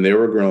when they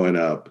were growing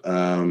up?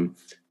 And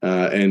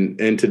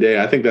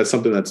today, I think that's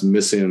something that's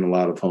missing in a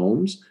lot of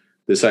homes,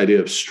 this idea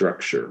of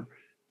structure.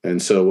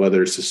 And so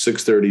whether it's a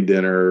 6:30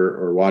 dinner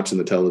or watching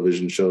the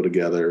television show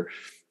together,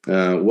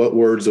 what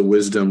words of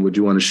wisdom would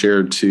you want to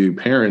share to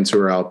parents who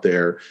are out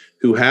there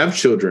who have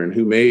children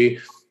who may,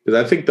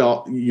 because I think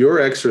your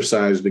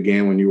exercise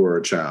began when you were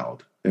a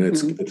child, and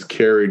it's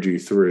carried you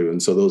through.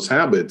 And so those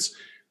habits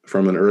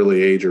from an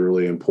early age are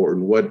really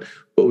important. What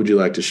would you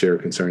like to share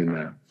concerning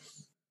that?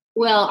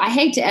 Well, I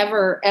hate to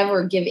ever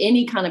give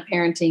any kind of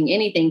parenting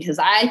anything, because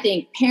I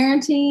think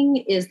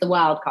parenting is the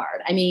wild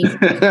card. I mean,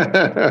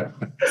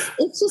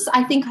 it's just,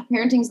 I think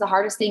parenting is the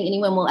hardest thing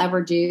anyone will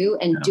ever do,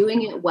 and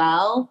doing it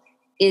well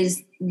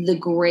is the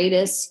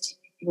greatest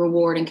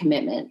reward and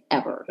commitment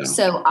ever. Yeah.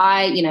 So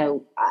I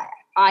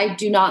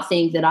do not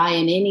think that I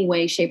in any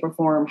way, shape, or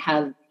form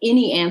have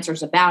any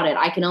answers about it.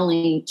 I can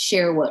only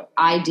share what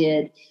I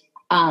did.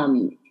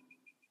 And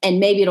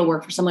maybe it'll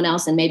work for someone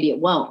else and maybe it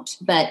won't.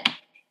 But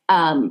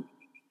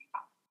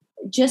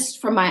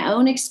just from my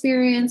own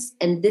experience,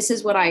 and this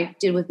is what I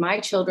did with my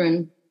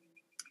children,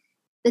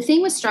 the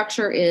thing with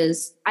structure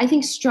is I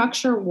think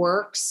structure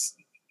works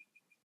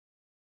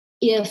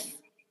if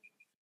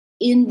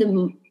in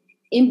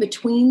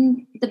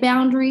between the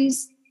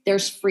boundaries,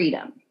 there's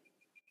freedom.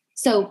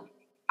 So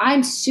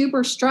I'm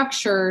super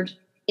structured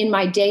in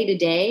my day to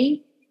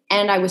day,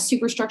 and I was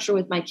super structured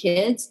with my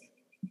kids.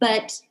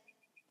 But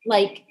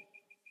like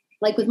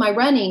with my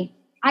running,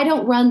 I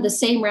don't run the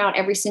same route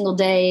every single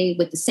day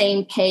with the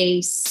same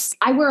pace.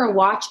 I wear a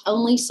watch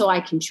only so I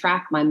can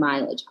track my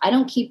mileage. I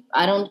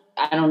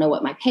don't know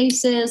what my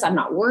pace is. I'm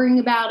not worrying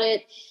about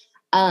it.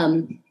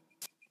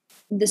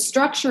 The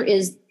structure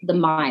is the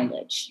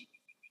mileage.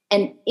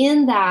 And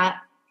in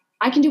that,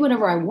 I can do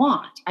whatever I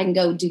want. I can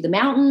go do the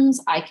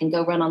mountains. I can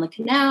go run on the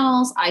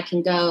canals. I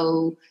can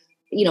go,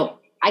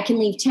 I can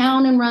leave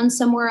town and run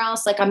somewhere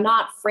else. Like, I'm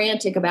not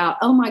frantic about,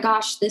 oh my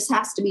gosh, this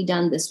has to be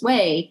done this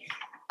way.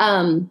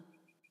 And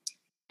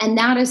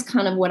that is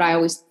kind of what I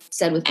always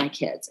said with my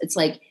kids. It's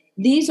like,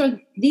 these are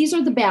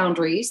the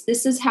boundaries.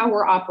 This is how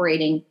we're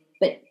operating.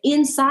 But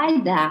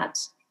inside that,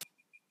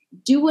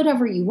 do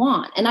whatever you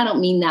want. And I don't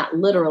mean that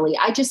literally.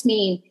 I just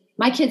mean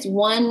my kids,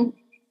 one,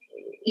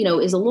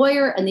 is a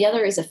lawyer and the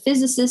other is a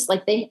physicist.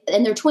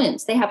 And they're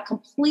twins. They have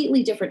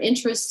completely different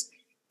interests,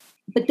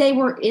 but they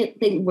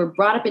were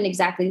brought up in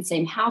exactly the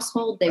same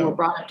household. They were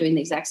brought up doing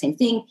the exact same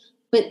thing.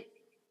 But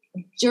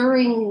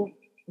during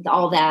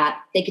all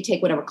that, they could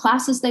take whatever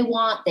classes they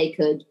want.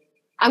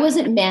 I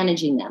wasn't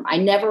managing them. I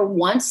never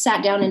once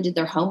sat down and did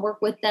their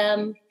homework with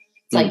them.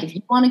 It's like, if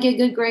you want to get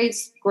good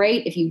grades,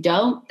 great. If you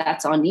don't,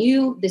 that's on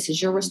you. This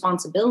is your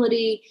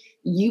responsibility.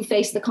 You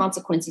face the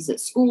consequences at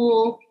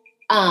school.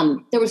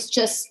 There was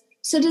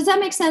so does that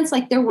make sense?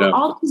 Like, there were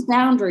all these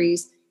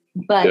boundaries,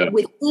 but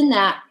within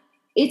that,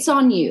 it's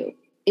on you.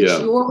 It's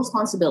your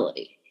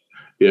responsibility.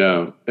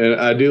 Yeah. And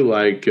I do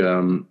like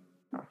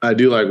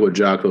what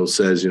Jocko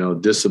says,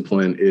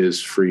 discipline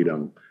is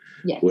freedom.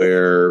 Yes.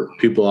 Where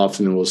people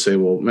often will say,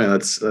 well, man,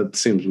 that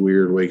seems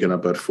weird waking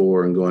up at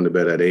 4 and going to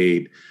bed at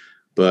 8.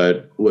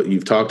 But what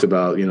you've talked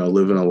about,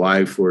 living a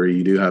life where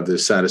you do have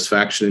this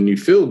satisfaction and you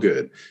feel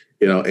good,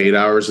 8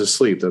 hours of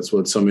sleep, that's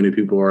what so many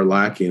people are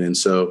lacking. And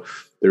so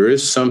there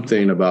is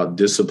something about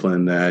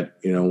discipline that,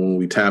 when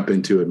we tap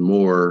into it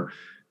more,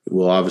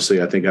 we'll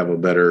obviously, I think, have a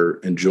better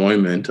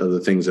enjoyment of the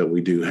things that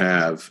we do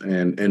have.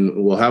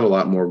 And we'll have a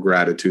lot more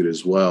gratitude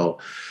as well.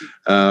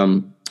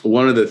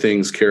 One of the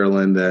things,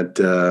 Carolyn, that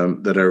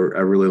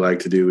I really like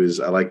to do is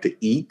I like to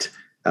eat.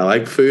 I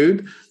like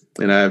food.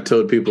 And I've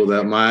told people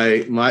that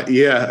my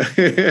yeah.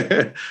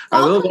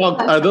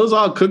 Are those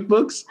all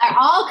cookbooks? They're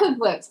all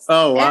cookbooks.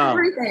 Oh, wow.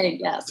 Everything,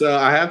 yes. So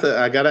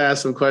I got to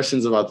ask some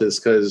questions about this,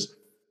 because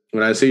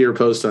when I see your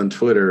post on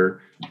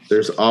Twitter,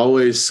 there's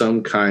always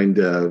some kind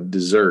of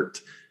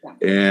dessert. Yeah.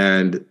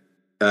 And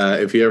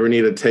if you ever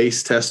need a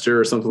taste tester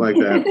or something like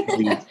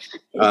that,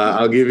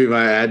 I'll give you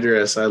my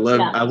address. I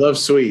love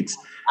sweets.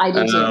 I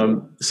do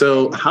too.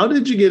 So how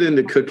did you get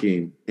into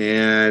cooking?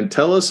 And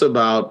tell us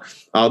about,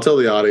 I'll tell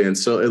the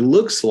audience. So it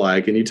looks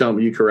like, and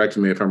you correct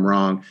me if I'm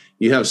wrong,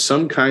 you have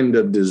some kind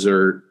of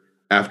dessert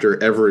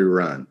after every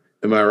run.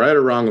 Am I right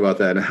or wrong about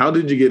that? And how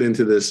did you get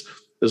into this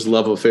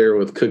love affair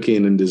with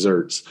cooking and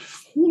desserts?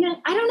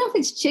 I don't know if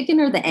it's chicken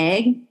or the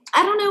egg.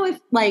 I don't know if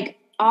like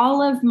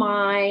all of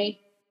my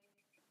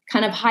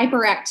kind of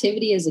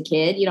hyperactivity as a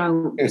kid,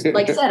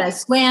 like I said, I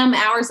swam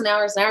hours and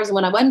hours and hours. And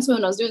when I wasn't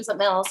swimming, I was doing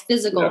something else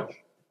physical. Yeah.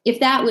 If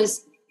that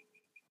was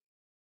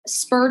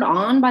spurred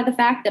on by the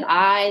fact that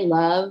I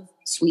love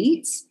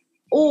sweets,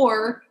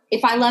 or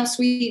if I love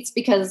sweets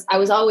because I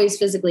was always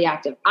physically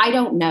active, I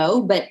don't know.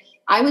 But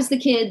I was the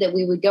kid that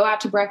we would go out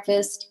to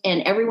breakfast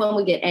and everyone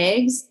would get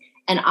eggs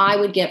and I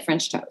would get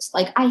French toast.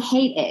 Like, I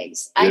hate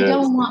eggs. Yes. I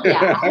don't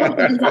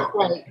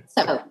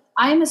so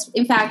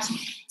in fact,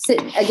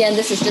 again,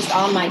 this is just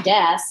on my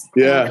desk.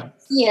 Yeah.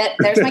 See it.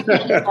 There's my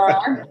candy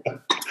bar.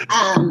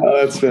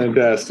 That's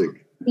fantastic.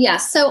 Yeah.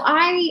 So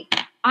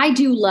I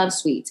do love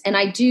sweets, and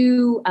I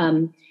do,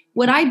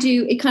 what I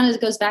do, it kind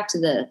of goes back to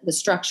the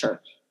structure.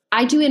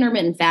 I do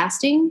intermittent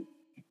fasting.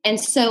 And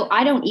so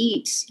I don't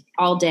eat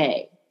all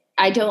day.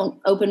 I don't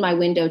open my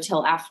window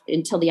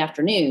until the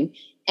afternoon.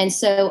 And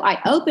so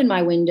I open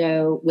my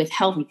window with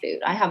healthy food.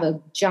 I have a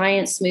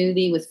giant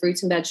smoothie with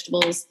fruits and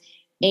vegetables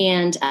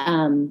and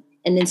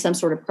then some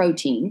sort of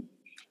protein.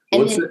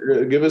 And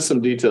give us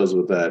some details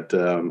with that.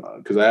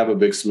 Cause I have a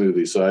big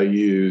smoothie. So I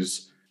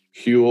use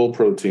Huel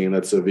protein.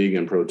 That's a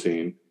vegan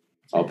protein.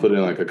 I'll put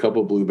in like a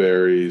couple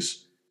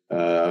blueberries,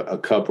 a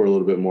cup or a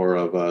little bit more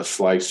of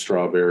sliced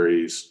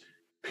strawberries,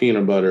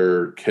 peanut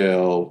butter,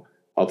 kale.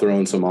 I'll throw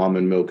in some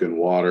almond milk and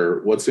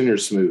water. What's in your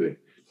smoothie?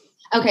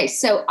 Okay.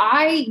 So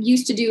I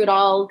used to do it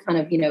all kind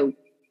of,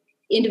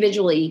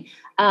 individually.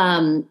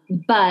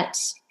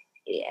 But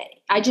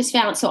I just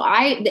found,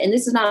 and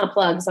this is not a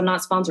plug because I'm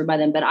not sponsored by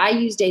them, but I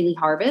use Daily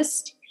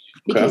Harvest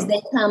because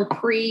they come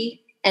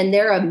and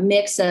they're a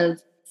mix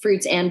of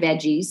fruits and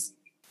veggies.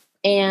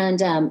 And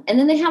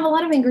then they have a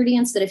lot of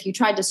ingredients that if you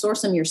tried to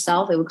source them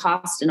yourself, it would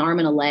cost an arm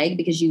and a leg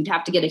because you'd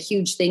have to get a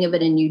huge thing of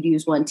it and you'd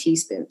use 1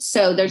 teaspoon.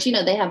 So there's,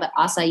 they have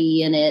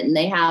acai in it and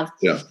they have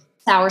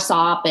sour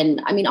sop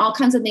and all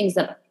kinds of things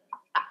that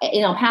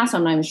in El Paso,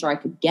 I'm not even sure I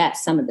could get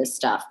some of this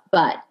stuff,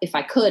 but if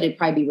I could, it'd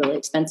probably be really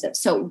expensive.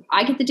 So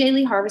I get the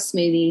Daily Harvest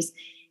smoothies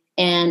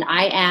and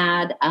I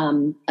add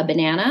a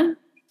banana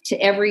to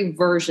every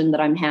version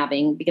that I'm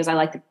having because I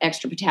like the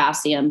extra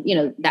potassium,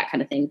 that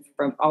kind of thing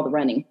from all the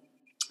running.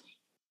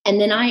 And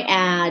then I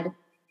add,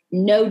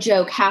 no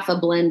joke, half a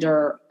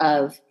blender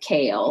of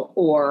kale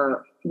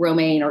or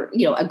romaine or,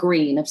 a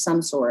green of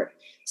some sort.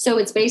 So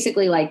it's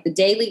basically like the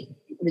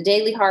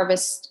Daily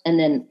Harvest and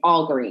then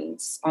all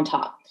greens on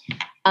top.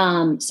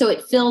 So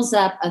it fills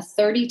up a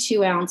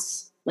 32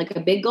 ounce, like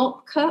a big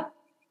gulp cup.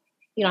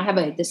 I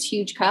have this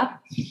huge cup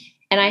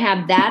and I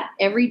have that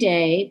every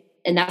day.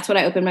 And that's what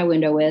I open my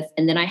window with.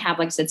 And then I have,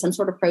 like I said, some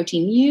sort of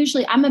protein.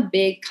 Usually I'm a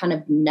big kind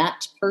of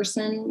nut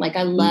person. Like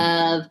I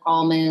love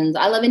almonds.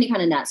 I love any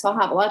kind of nut. So a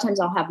lot of times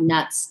I'll have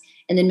nuts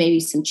and then maybe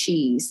some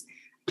cheese.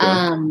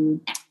 And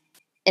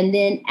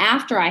then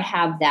after I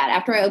have that,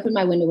 after I open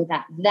my window with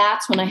that,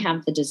 that's when I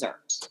have the dessert.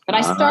 But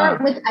I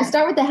start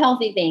with the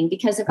healthy thing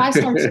because if I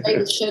start straight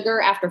with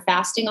sugar after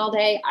fasting all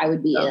day, I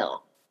would be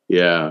ill.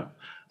 Yeah.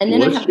 And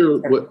then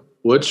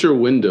what's your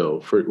window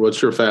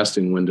what's your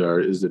fasting window?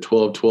 Is it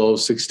 12,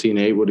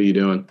 16-8? What are you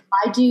doing?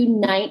 I do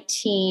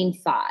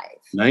 19-5.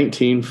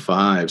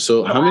 19-5.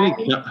 So how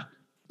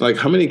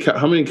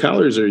many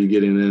calories are you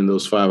getting in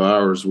those 5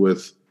 hours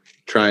with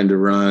trying to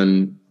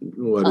run,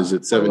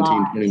 17,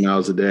 20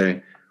 miles a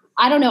day?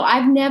 I don't know.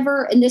 I've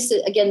never, and this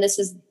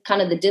is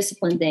kind of the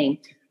discipline thing.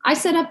 I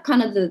set up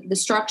kind of the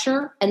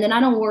structure and then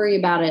I don't worry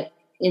about it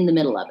in the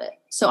middle of it.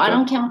 So I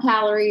don't count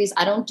calories.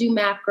 I don't do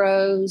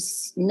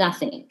macros,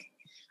 nothing.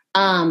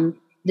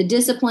 The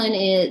discipline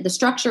is, the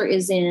structure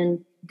is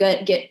in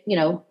get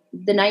the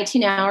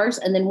 19 hours.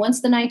 And then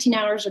once the 19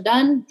 hours are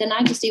done, then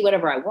I just eat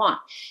whatever I want.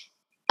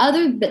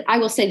 But I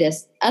will say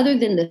this, other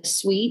than the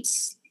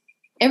sweets,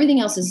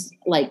 everything else is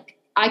like,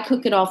 I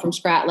cook it all from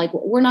scratch. Like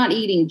we're not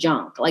eating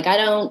junk. Like I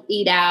don't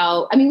eat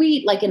out. We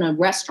eat like in a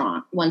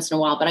restaurant once in a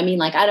while, but I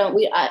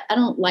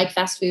don't like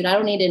fast food. I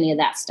don't eat any of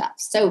that stuff.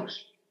 So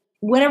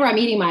whatever I'm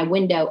eating my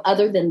window,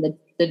 other than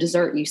the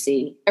dessert you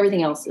see,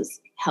 everything else is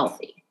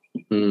healthy.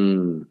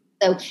 So,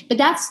 but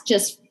that's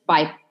just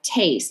by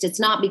taste. It's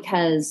not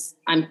because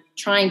I'm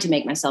trying to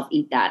make myself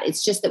eat that.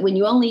 It's just that when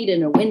you only eat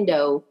in a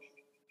window,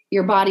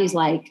 your body's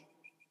like,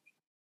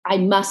 I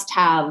must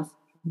have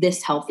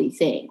this healthy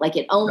thing. Like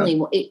it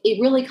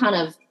really kind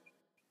of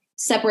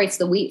separates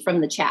the wheat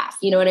from the chaff.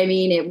 You know what I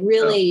mean? It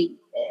really,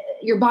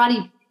 your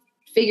body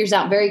figures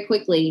out very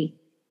quickly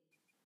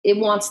it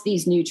wants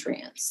these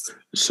nutrients.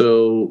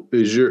 So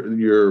is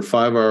your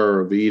 5 hour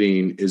of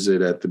eating, is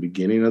it at the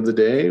beginning of the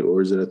day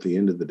or is it at the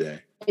end of the day?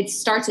 It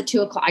starts at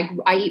 2:00.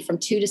 I eat from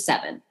 2 to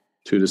 7.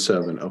 2 to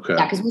 7. Okay.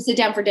 Yeah, because we sit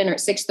down for dinner at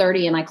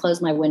 6:30 and I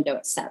close my window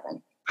at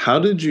 7. How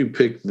did you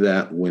pick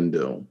that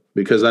window?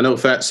 Because I know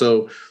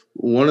so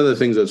one of the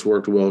things that's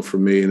worked well for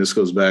me, and this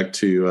goes back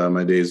to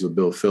my days with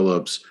Bill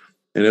Phillips,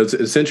 and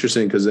it's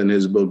interesting because in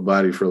his book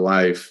Body for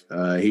Life,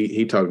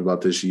 he talked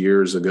about this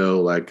years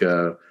ago, like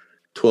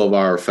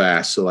 12-hour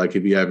fast. So like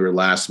if you have your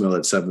last meal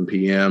at 7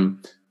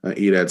 p.m.,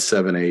 eat at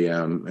 7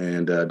 a.m.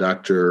 And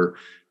Dr.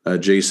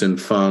 Jason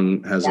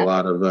Fung has a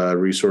lot of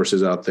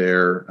resources out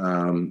there.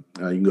 You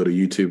can go to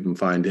YouTube and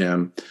find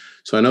him.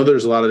 So I know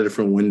there's a lot of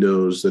different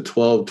windows. The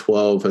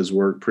 12-12 has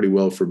worked pretty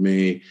well for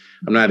me.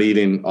 I'm not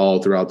eating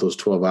all throughout those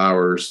 12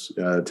 hours,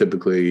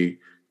 typically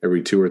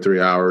every 2 or 3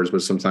 hours,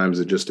 but sometimes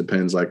it just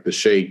depends. Like the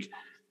shake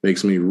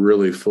makes me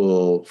really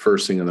full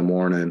first thing in the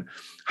morning.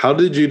 How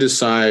did you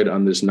decide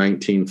on this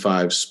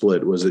 19-5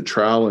 split? Was it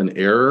trial and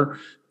error?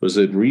 Was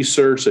it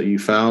research that you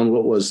found?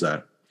 What was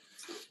that?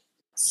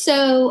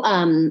 So,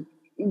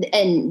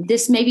 and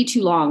this may be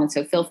too long, and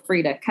so feel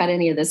free to cut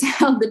any of this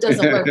out that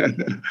doesn't work.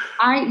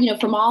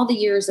 From all the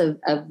years of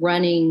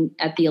running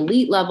at the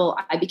elite level,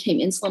 I became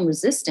insulin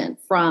resistant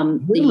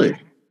from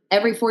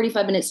every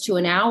 45 minutes to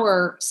an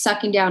hour,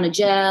 sucking down a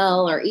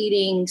gel or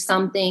eating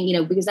something,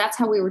 because that's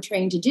how we were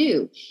trained to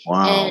do.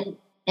 Wow.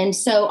 And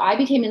so I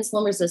became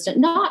insulin resistant,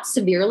 not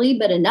severely,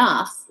 but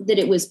enough that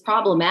it was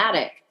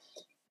problematic.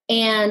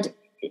 And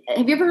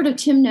have you ever heard of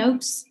Tim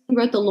Noakes? He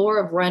wrote The Lore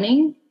of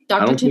Running.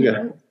 Dr. Tim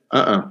Noakes.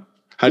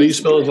 How do you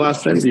spell his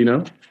last name? Do you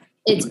know?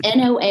 It's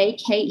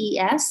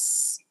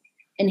Noakes.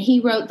 And he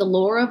wrote The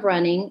Lore of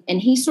Running, and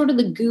he's sort of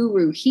the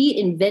guru. He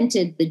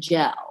invented the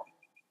gel.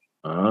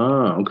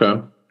 Ah,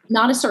 okay.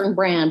 Not a certain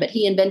brand, but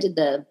he invented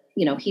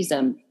he's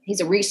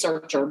a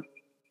researcher,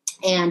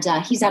 and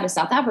he's out of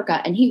South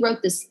Africa. And he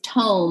wrote this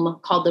tome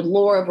called The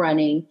Lore of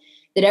Running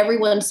that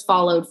everyone's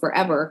followed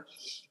forever.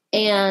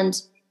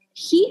 And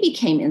he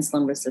became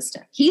insulin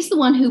resistant. He's the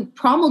one who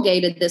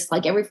promulgated this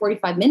like every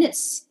 45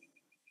 minutes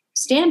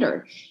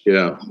standard.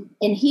 Yeah.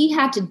 And he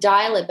had to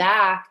dial it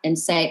back and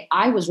say,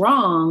 I was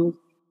wrong,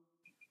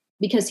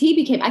 because I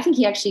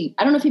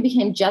don't know if he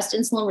became just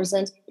insulin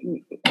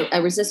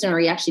resistant or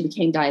he actually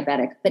became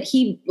diabetic, but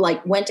he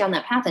went down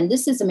that path. And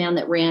this is a man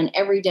that ran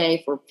every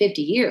day for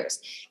 50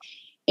 years.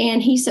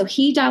 And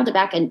he dialed it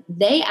back, and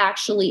they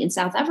actually in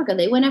South Africa,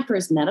 they went after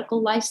his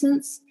medical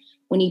license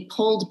when he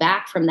pulled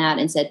back from that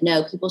and said,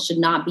 no, people should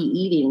not be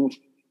eating.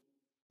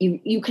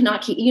 You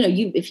cannot keep,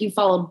 if you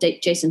follow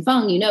Jason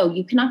Fung,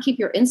 you cannot keep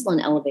your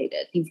insulin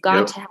elevated. You've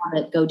got to have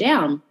it go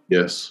down.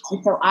 Yes.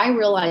 And so I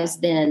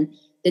realized then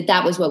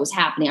that was what was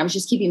happening. I was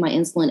just keeping my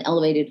insulin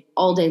elevated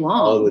all day long.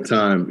 All the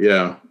time.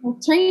 Yeah.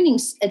 Training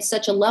at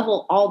such a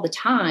level all the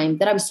time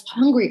that I was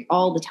hungry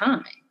all the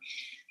time.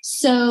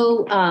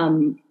 So,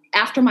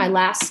 after my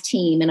last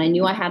team, and I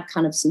knew I had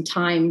kind of some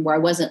time where I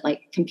wasn't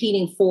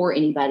competing for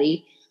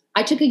anybody,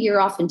 I took a year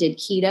off and did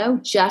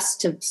keto just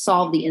to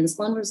solve the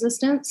insulin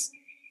resistance.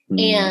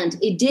 And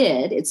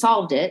it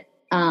solved it.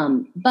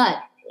 But,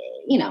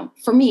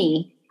 for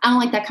me, I don't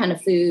like that kind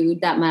of food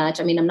that much.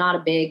 I mean, I'm not a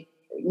big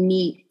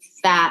meat,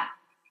 fat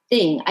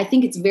thing. I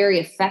think it's very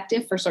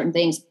effective for certain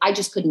things. I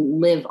just couldn't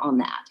live on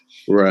that.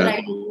 Right. But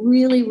I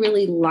really,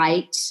 really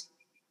liked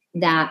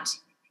that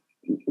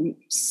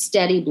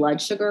steady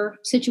blood sugar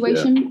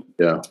situation.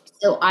 Yeah.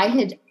 So I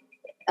had,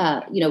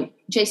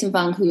 Jason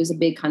Fung, who is a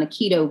big kind of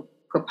keto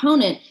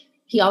proponent,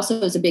 he also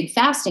is a big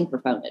fasting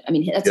proponent. I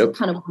mean, that's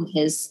kind of one of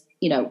his,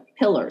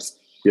 pillars.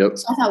 Yep.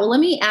 So I thought, well, let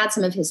me add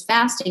some of his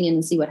fasting in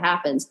and see what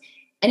happens.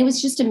 And it was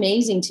just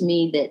amazing to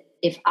me that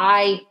if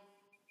I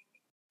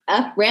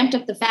ramped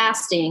up the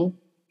fasting,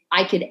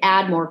 I could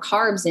add more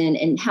carbs in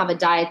and have a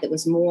diet that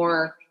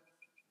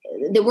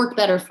worked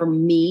better for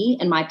me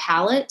and my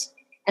palate.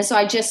 And so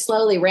I just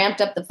slowly ramped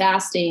up the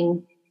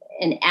fasting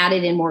and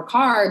added in more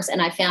carbs.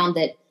 And I found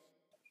that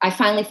I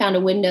finally found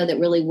a window that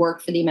really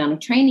worked for the amount of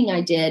training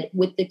I did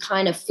with the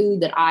kind of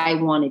food that I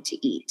wanted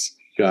to eat.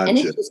 Gotcha. And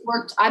it just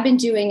worked. I've been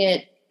doing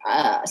it,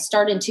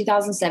 started in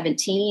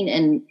 2017,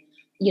 and,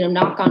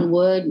 knock on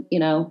wood,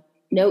 no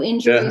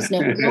injuries,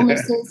 no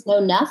illnesses, no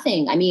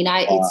nothing. I mean,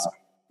 it's,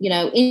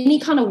 any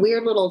kind of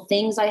weird little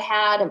things I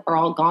had are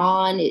all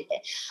gone.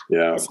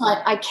 It's like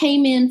I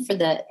came in for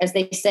as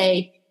they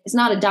say, it's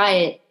not a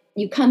diet.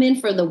 You come in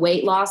for the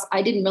weight loss.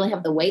 I didn't really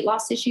have the weight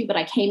loss issue, but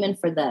I came in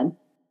for the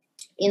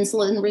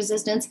insulin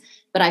resistance,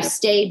 but I've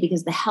stayed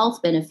because the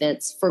health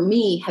benefits for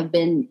me have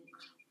been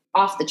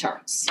off the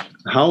charts.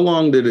 How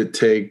long did it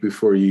take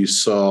before you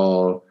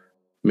saw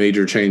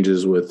major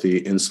changes with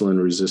the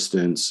insulin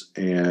resistance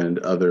and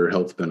other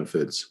health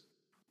benefits?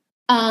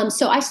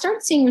 So I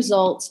started seeing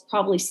results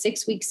probably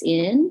 6 weeks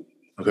in.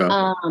 Okay.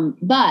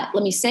 But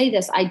let me say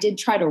this, I did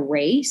try to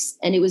race,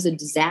 and it was a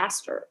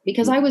disaster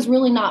because I was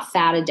really not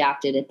fat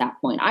adapted at that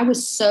point. I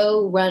was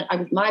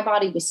my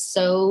body was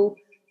so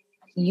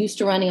used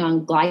to running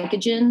on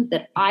glycogen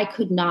that I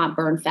could not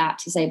burn fat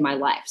to save my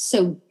life.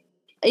 So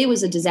it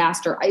was a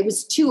disaster. It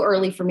was too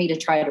early for me to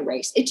try to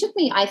race. It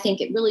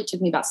really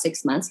took me about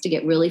 6 months to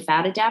get really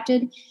fat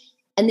adapted.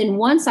 And then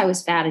once I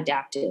was fat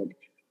adapted,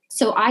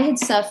 so I had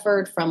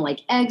suffered from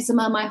like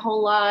eczema my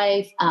whole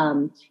life.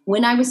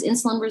 When I was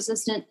insulin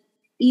resistant,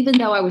 even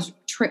though I was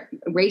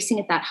racing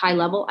at that high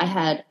level, I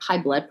had high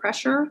blood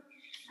pressure.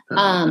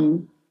 I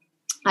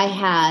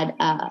had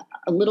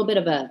a little bit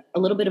of an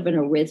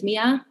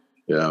arrhythmia.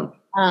 Yeah.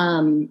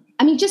 I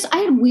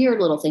had weird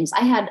little things.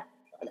 I had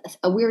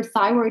a weird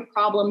thyroid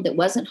problem that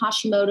wasn't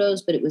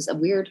Hashimoto's, but it was a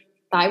weird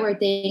thyroid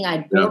thing.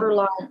 I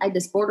had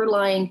this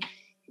borderline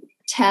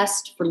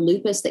test for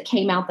lupus that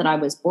came out that I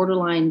was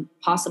borderline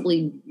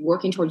possibly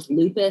working towards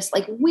lupus,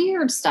 like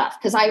weird stuff.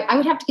 Cause I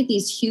would have to get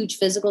these huge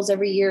physicals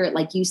every year at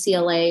like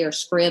UCLA or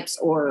Scripps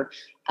or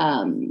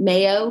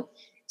Mayo.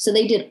 So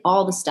they did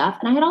all the stuff.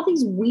 And I had all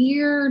these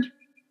weird,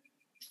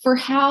 for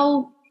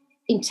how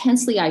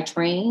intensely I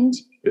trained.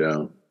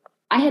 Yeah.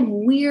 I had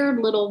weird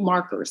little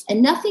markers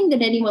and nothing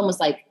that anyone was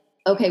like,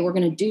 okay, we're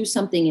going to do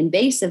something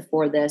invasive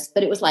for this.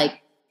 But it was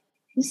like,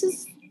 this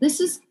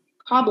is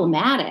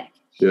problematic.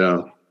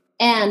 Yeah.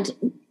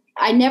 And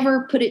I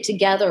never put it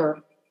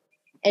together.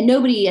 And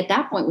nobody at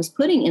that point was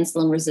putting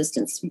insulin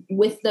resistance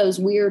with those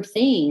weird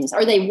things,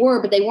 or they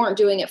were, but they weren't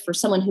doing it for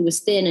someone who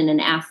was thin and an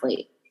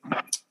athlete.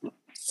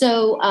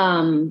 So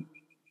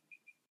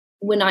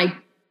when I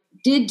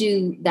did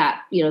do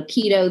that,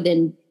 keto,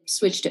 then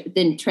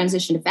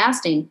transitioned to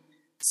fasting,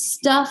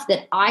 stuff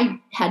that I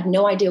had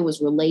no idea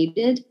was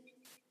related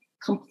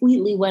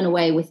completely went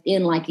away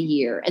within like a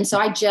year. And so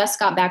I just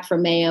got back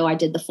from Mayo. I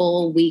did the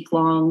full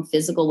week-long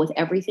physical with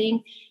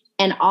everything.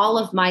 And all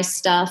of my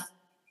stuff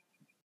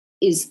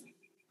is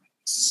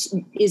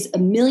a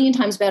million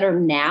times better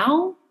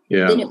now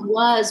than it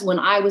was when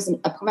I was a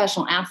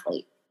professional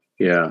athlete.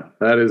 Yeah,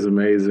 that is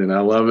amazing. I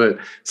love it.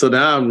 So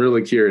now I'm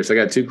really curious. I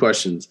got 2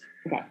 questions.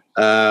 Okay.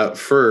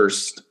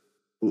 First,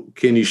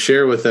 can you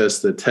share with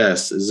us the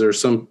test? Is there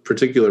some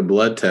particular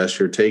blood test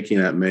you're taking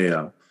at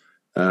Mayo?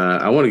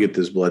 I want to get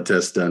this blood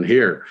test done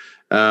here.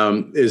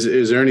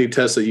 Is there any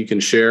test that you can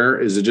share?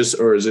 Is it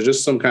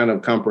just some kind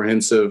of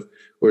comprehensive,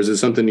 or is it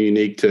something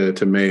unique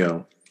to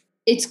Mayo?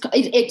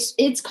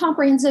 It's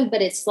comprehensive,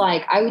 but it's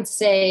like, I would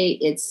say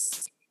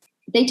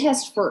they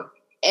test for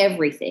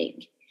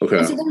everything. Okay.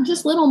 And so they're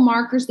just little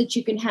markers that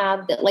you can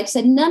have that, like I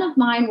said, none of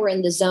mine were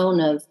in the zone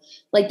of,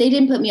 like, they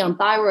didn't put me on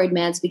thyroid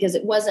meds because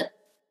it wasn't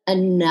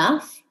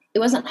enough. It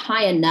wasn't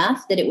high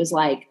enough that it was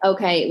like,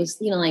 okay, it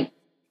was, like,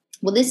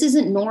 well, this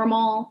isn't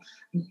normal,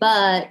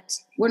 but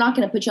we're not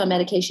going to put you on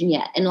medication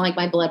yet. And like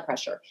my blood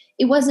pressure,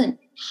 it wasn't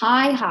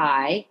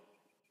high,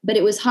 but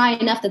it was high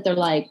enough that they're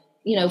like,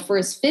 for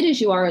as fit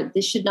as you are,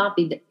 this should not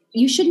be,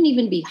 you shouldn't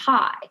even be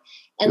high.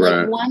 And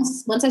right. Like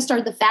once I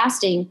started the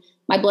fasting,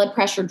 my blood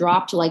pressure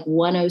dropped to like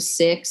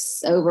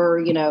 106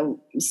 over,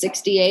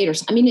 68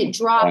 it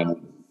dropped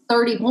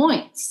 30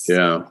 points.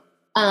 Yeah.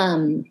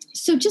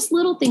 So just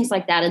little things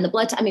like that. And the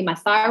blood, my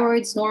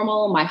thyroid's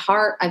normal, my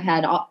heart, I've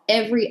had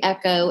every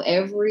echo,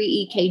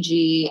 every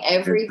EKG,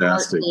 every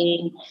Fantastic. Heart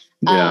thing,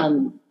 yeah.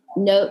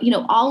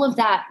 All of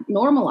that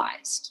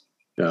normalized.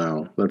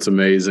 Wow. That's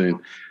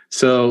amazing.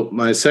 So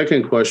my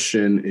second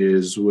question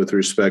is with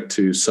respect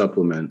to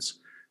supplements.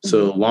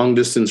 So long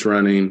distance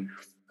running,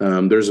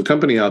 there's a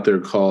company out there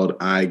called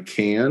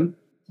iCan,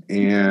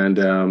 and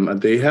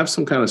they have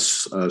some kind of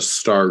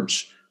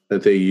starch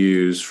that they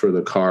use for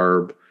the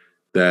carb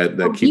that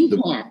keep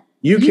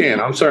you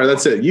can. I'm sorry,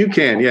 that's it. You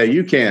can. Yeah,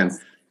 you can.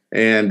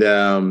 And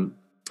I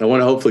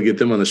want to hopefully get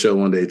them on the show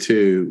one day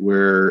too,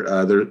 where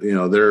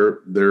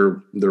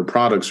their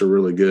products are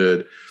really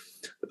good.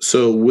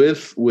 So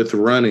with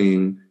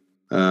running,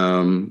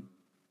 sometimes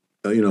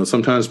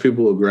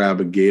people will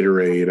grab a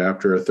Gatorade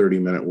after a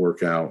 30-minute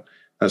workout.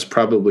 That's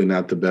probably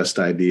not the best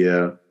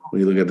idea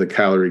when you look at the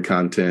calorie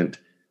content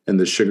and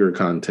the sugar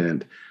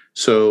content.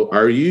 So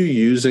are you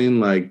using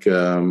like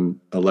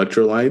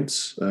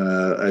electrolytes?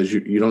 As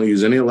you don't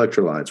use any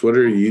electrolytes. What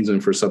are you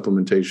using for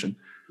supplementation?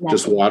 Nothing.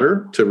 Just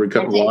water to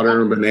recover water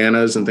and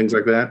bananas and things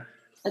like that?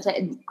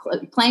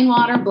 Plain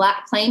water,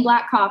 plain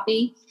black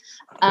coffee.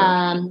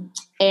 Okay.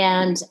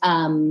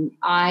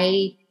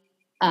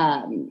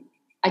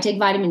 I take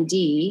vitamin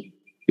D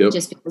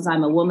just because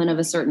I'm a woman of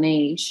a certain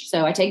age.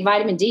 So I take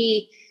vitamin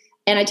D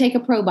and I take a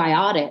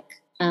probiotic.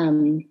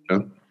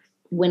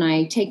 When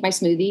I take my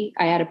smoothie,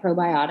 I add a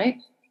probiotic.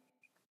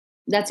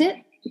 That's it.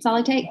 That's all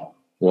I take.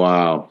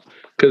 Wow.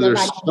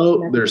 Because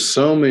there's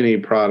so many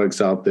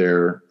products out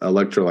there,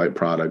 electrolyte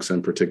products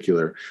in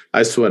particular.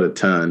 I sweat a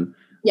ton.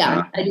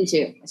 Yeah, I do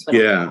too.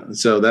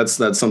 So that's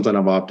something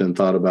I've often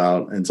thought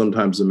about, and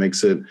sometimes it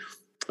makes it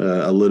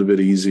a little bit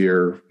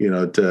easier,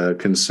 to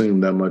consume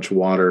that much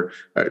water.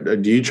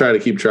 Do you try to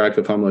keep track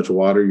of how much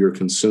water you're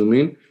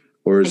consuming,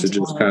 or is it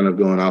just kind of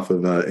going off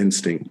of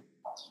instinct?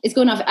 It's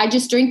going off. I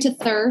just drink to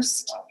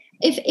thirst.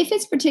 if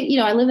it's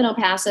particular, I live in El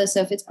Paso,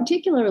 so if it's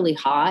particularly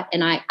hot,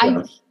 and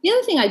the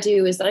other thing I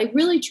do is that I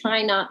really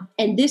try not,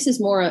 and this is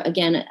more,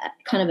 again,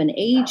 kind of an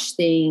age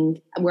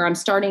thing where I'm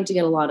starting to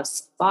get a lot of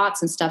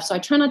spots and stuff. So I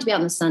try not to be out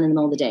in the sun in the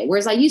middle of the day.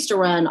 Whereas I used to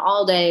run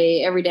all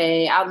day, every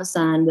day out in the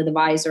sun with a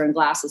visor and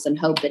glasses and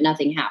hope that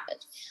nothing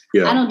happened.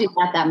 Yeah. I don't do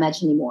that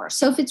much anymore.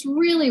 So if it's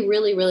really,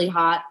 really, really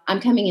hot, I'm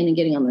coming in and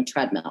getting on the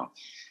treadmill.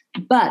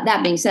 But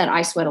that being said,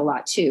 I sweat a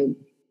lot too.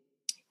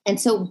 And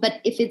so,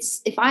 but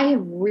if I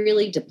have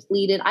really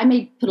depleted, I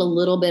may put a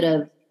little bit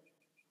of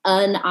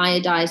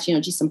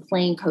uniodized, just some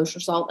plain kosher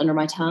salt under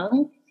my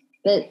tongue,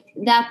 but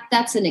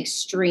that's an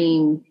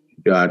extreme.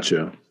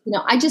 Gotcha.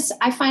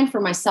 I find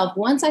for myself,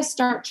 once I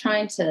start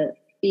trying to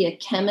be a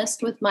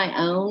chemist with my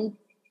own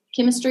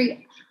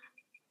chemistry,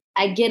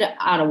 I get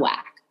out of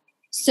whack.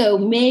 So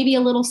maybe a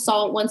little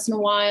salt once in a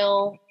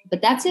while,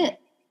 but that's it.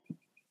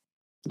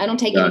 I don't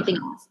take anything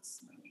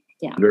else.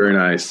 Yeah. Very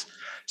nice.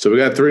 So we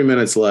got 3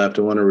 minutes left.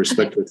 I want to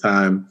respect the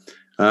time.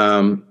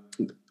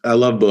 I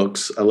love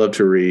books. I love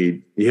to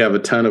read. You have a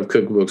ton of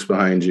cookbooks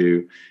behind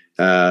you.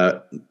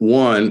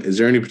 One, is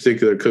there any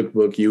particular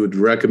cookbook you would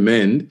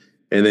recommend?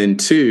 And then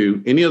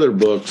two, any other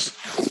books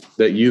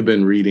that you've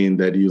been reading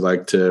that you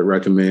like to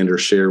recommend or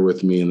share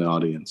with me and the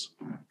audience?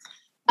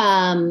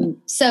 I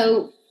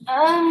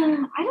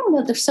don't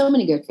know. There's so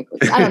many good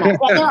cookbooks. I don't know.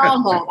 They're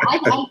all good.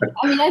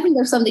 I think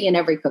there's something in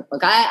every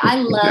cookbook.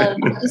 I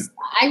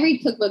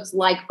read cookbooks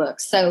like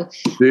books. So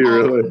do you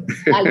really?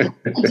 I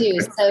do.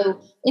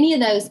 So any of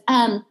those,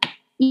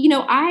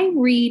 I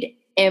read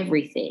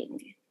everything.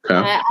 Okay.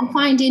 I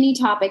find any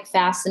topic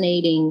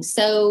fascinating.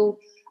 So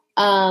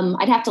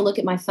I'd have to look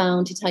at my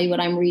phone to tell you what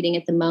I'm reading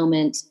at the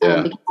moment.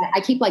 Because I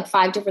keep like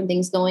 5 different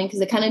things going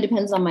because it kind of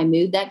depends on my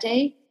mood that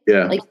day.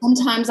 Yeah. Like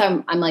sometimes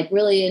I'm like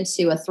really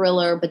into a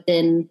thriller, but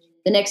then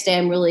the next day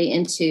I'm really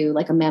into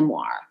like a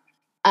memoir.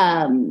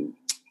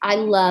 I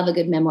love a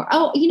good memoir.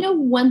 Oh,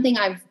 one thing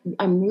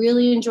I'm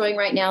really enjoying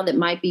right now that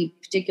might be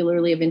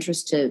particularly of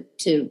interest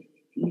to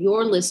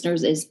your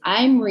listeners is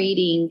I'm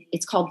reading,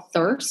 it's called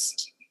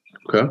Thirst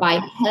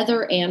by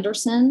Heather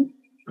Anderson.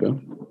 Okay.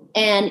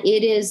 And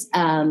it is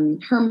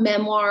her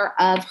memoir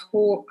of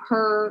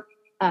her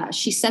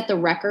she set the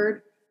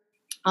record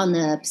on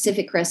the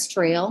Pacific Crest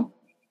Trail.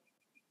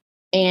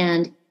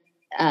 And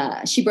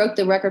she broke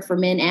the record for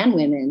men and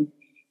women.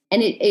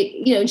 And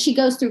and she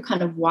goes through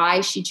kind of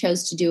why she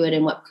chose to do it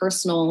and what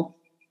personal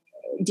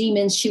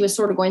demons she was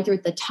sort of going through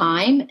at the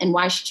time and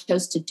why she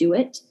chose to do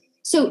it.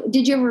 So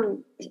did you ever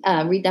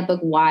read that book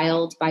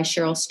Wild by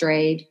Cheryl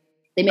Strayed?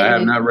 I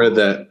have not read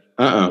that.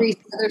 Reese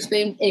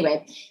Witherspoon.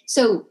 Anyway,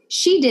 so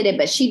she did it,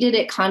 but she did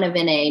it kind of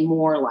in a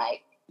more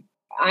like,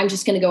 I'm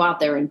just going to go out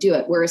there and do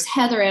it. Whereas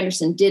Heather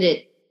Anderson did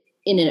it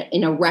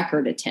in a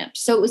record attempt.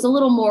 So it was a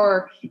little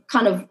more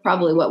kind of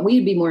probably what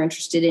we'd be more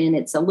interested in.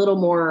 It's a little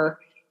more,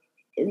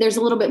 there's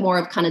a little bit more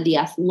of kind of the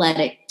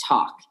athletic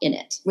talk in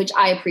it, which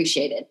I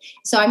appreciated.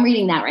 So I'm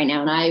reading that right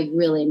now and I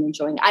really am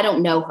enjoying it. I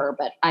don't know her,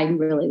 but I'm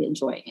really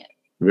enjoying it.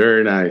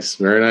 Very nice.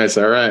 Very nice.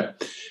 All right.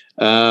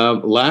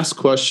 Last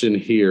question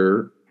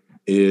here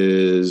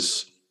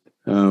is,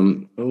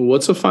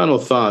 what's a final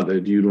thought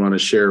that you'd want to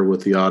share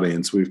with the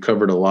audience? We've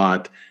covered a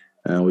lot.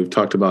 We've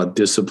talked about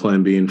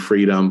discipline being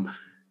freedom,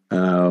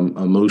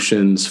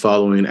 emotions,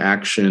 following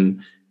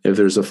action. If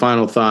there's a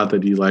final thought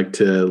that you'd like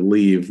to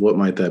leave, what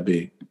might that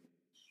be?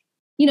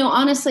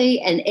 Honestly,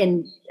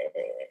 and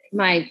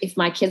if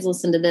my kids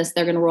listen to this,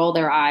 they're going to roll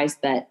their eyes,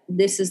 but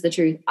this is the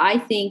truth. I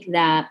think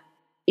that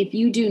if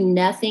you do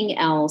nothing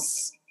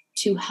else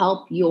to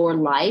help your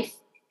life,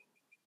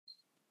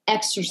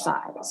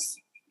 exercise.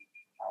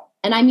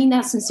 And I mean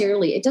that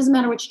sincerely. It doesn't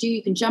matter what you do.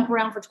 You can jump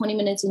around for 20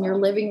 minutes in your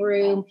living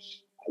room,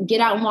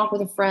 get out and walk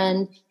with a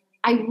friend.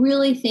 I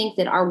really think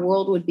that our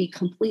world would be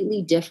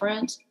completely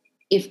different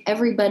if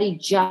everybody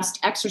just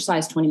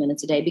exercised 20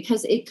 minutes a day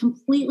because it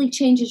completely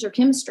changes your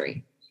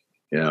chemistry.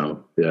 Yeah,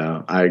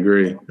 I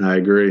agree. I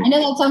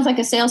know that sounds like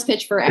a sales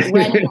pitch for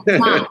running. It's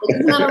not.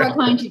 It doesn't matter what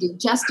kind you do.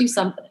 Just do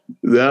something.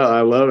 No,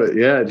 I love it.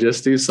 Yeah,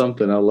 just do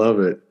something. I love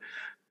it.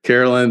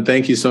 Carolyn,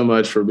 thank you so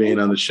much for being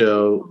on the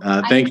show.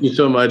 Thank you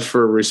so much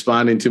for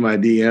responding to my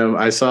DM.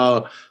 I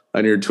saw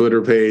on your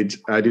Twitter page,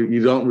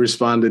 you don't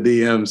respond to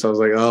DMs. So I was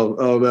like,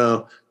 oh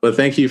no. But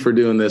thank you for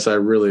doing this. I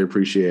really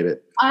appreciate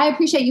it. I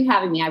appreciate you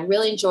having me. I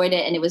really enjoyed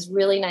it. And it was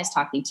really nice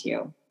talking to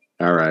you.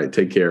 All right.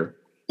 Take care.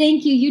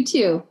 Thank you. You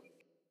too.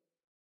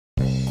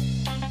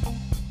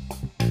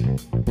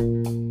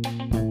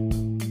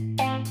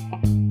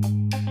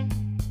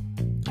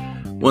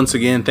 Once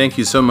again, thank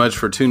you so much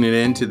for tuning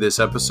in to this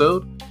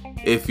episode.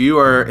 If you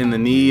are in the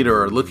need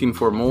or looking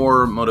for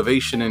more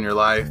motivation in your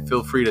life,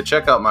 feel free to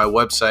check out my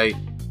website,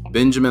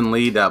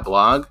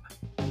 benjaminlee.blog,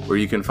 where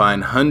you can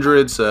find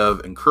hundreds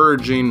of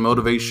encouraging,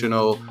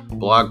 motivational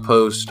blog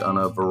posts on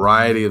a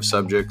variety of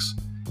subjects.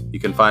 You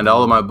can find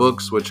all of my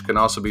books, which can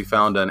also be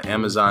found on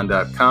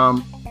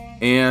Amazon.com,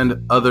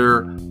 and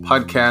other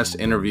podcast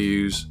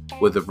interviews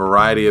with a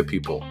variety of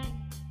people.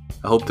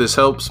 I hope this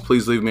helps.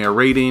 Please leave me a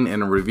rating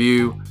and a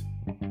review.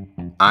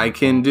 I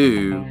can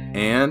do,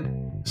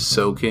 and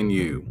so can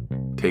you.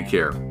 Take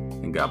care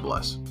and God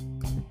bless.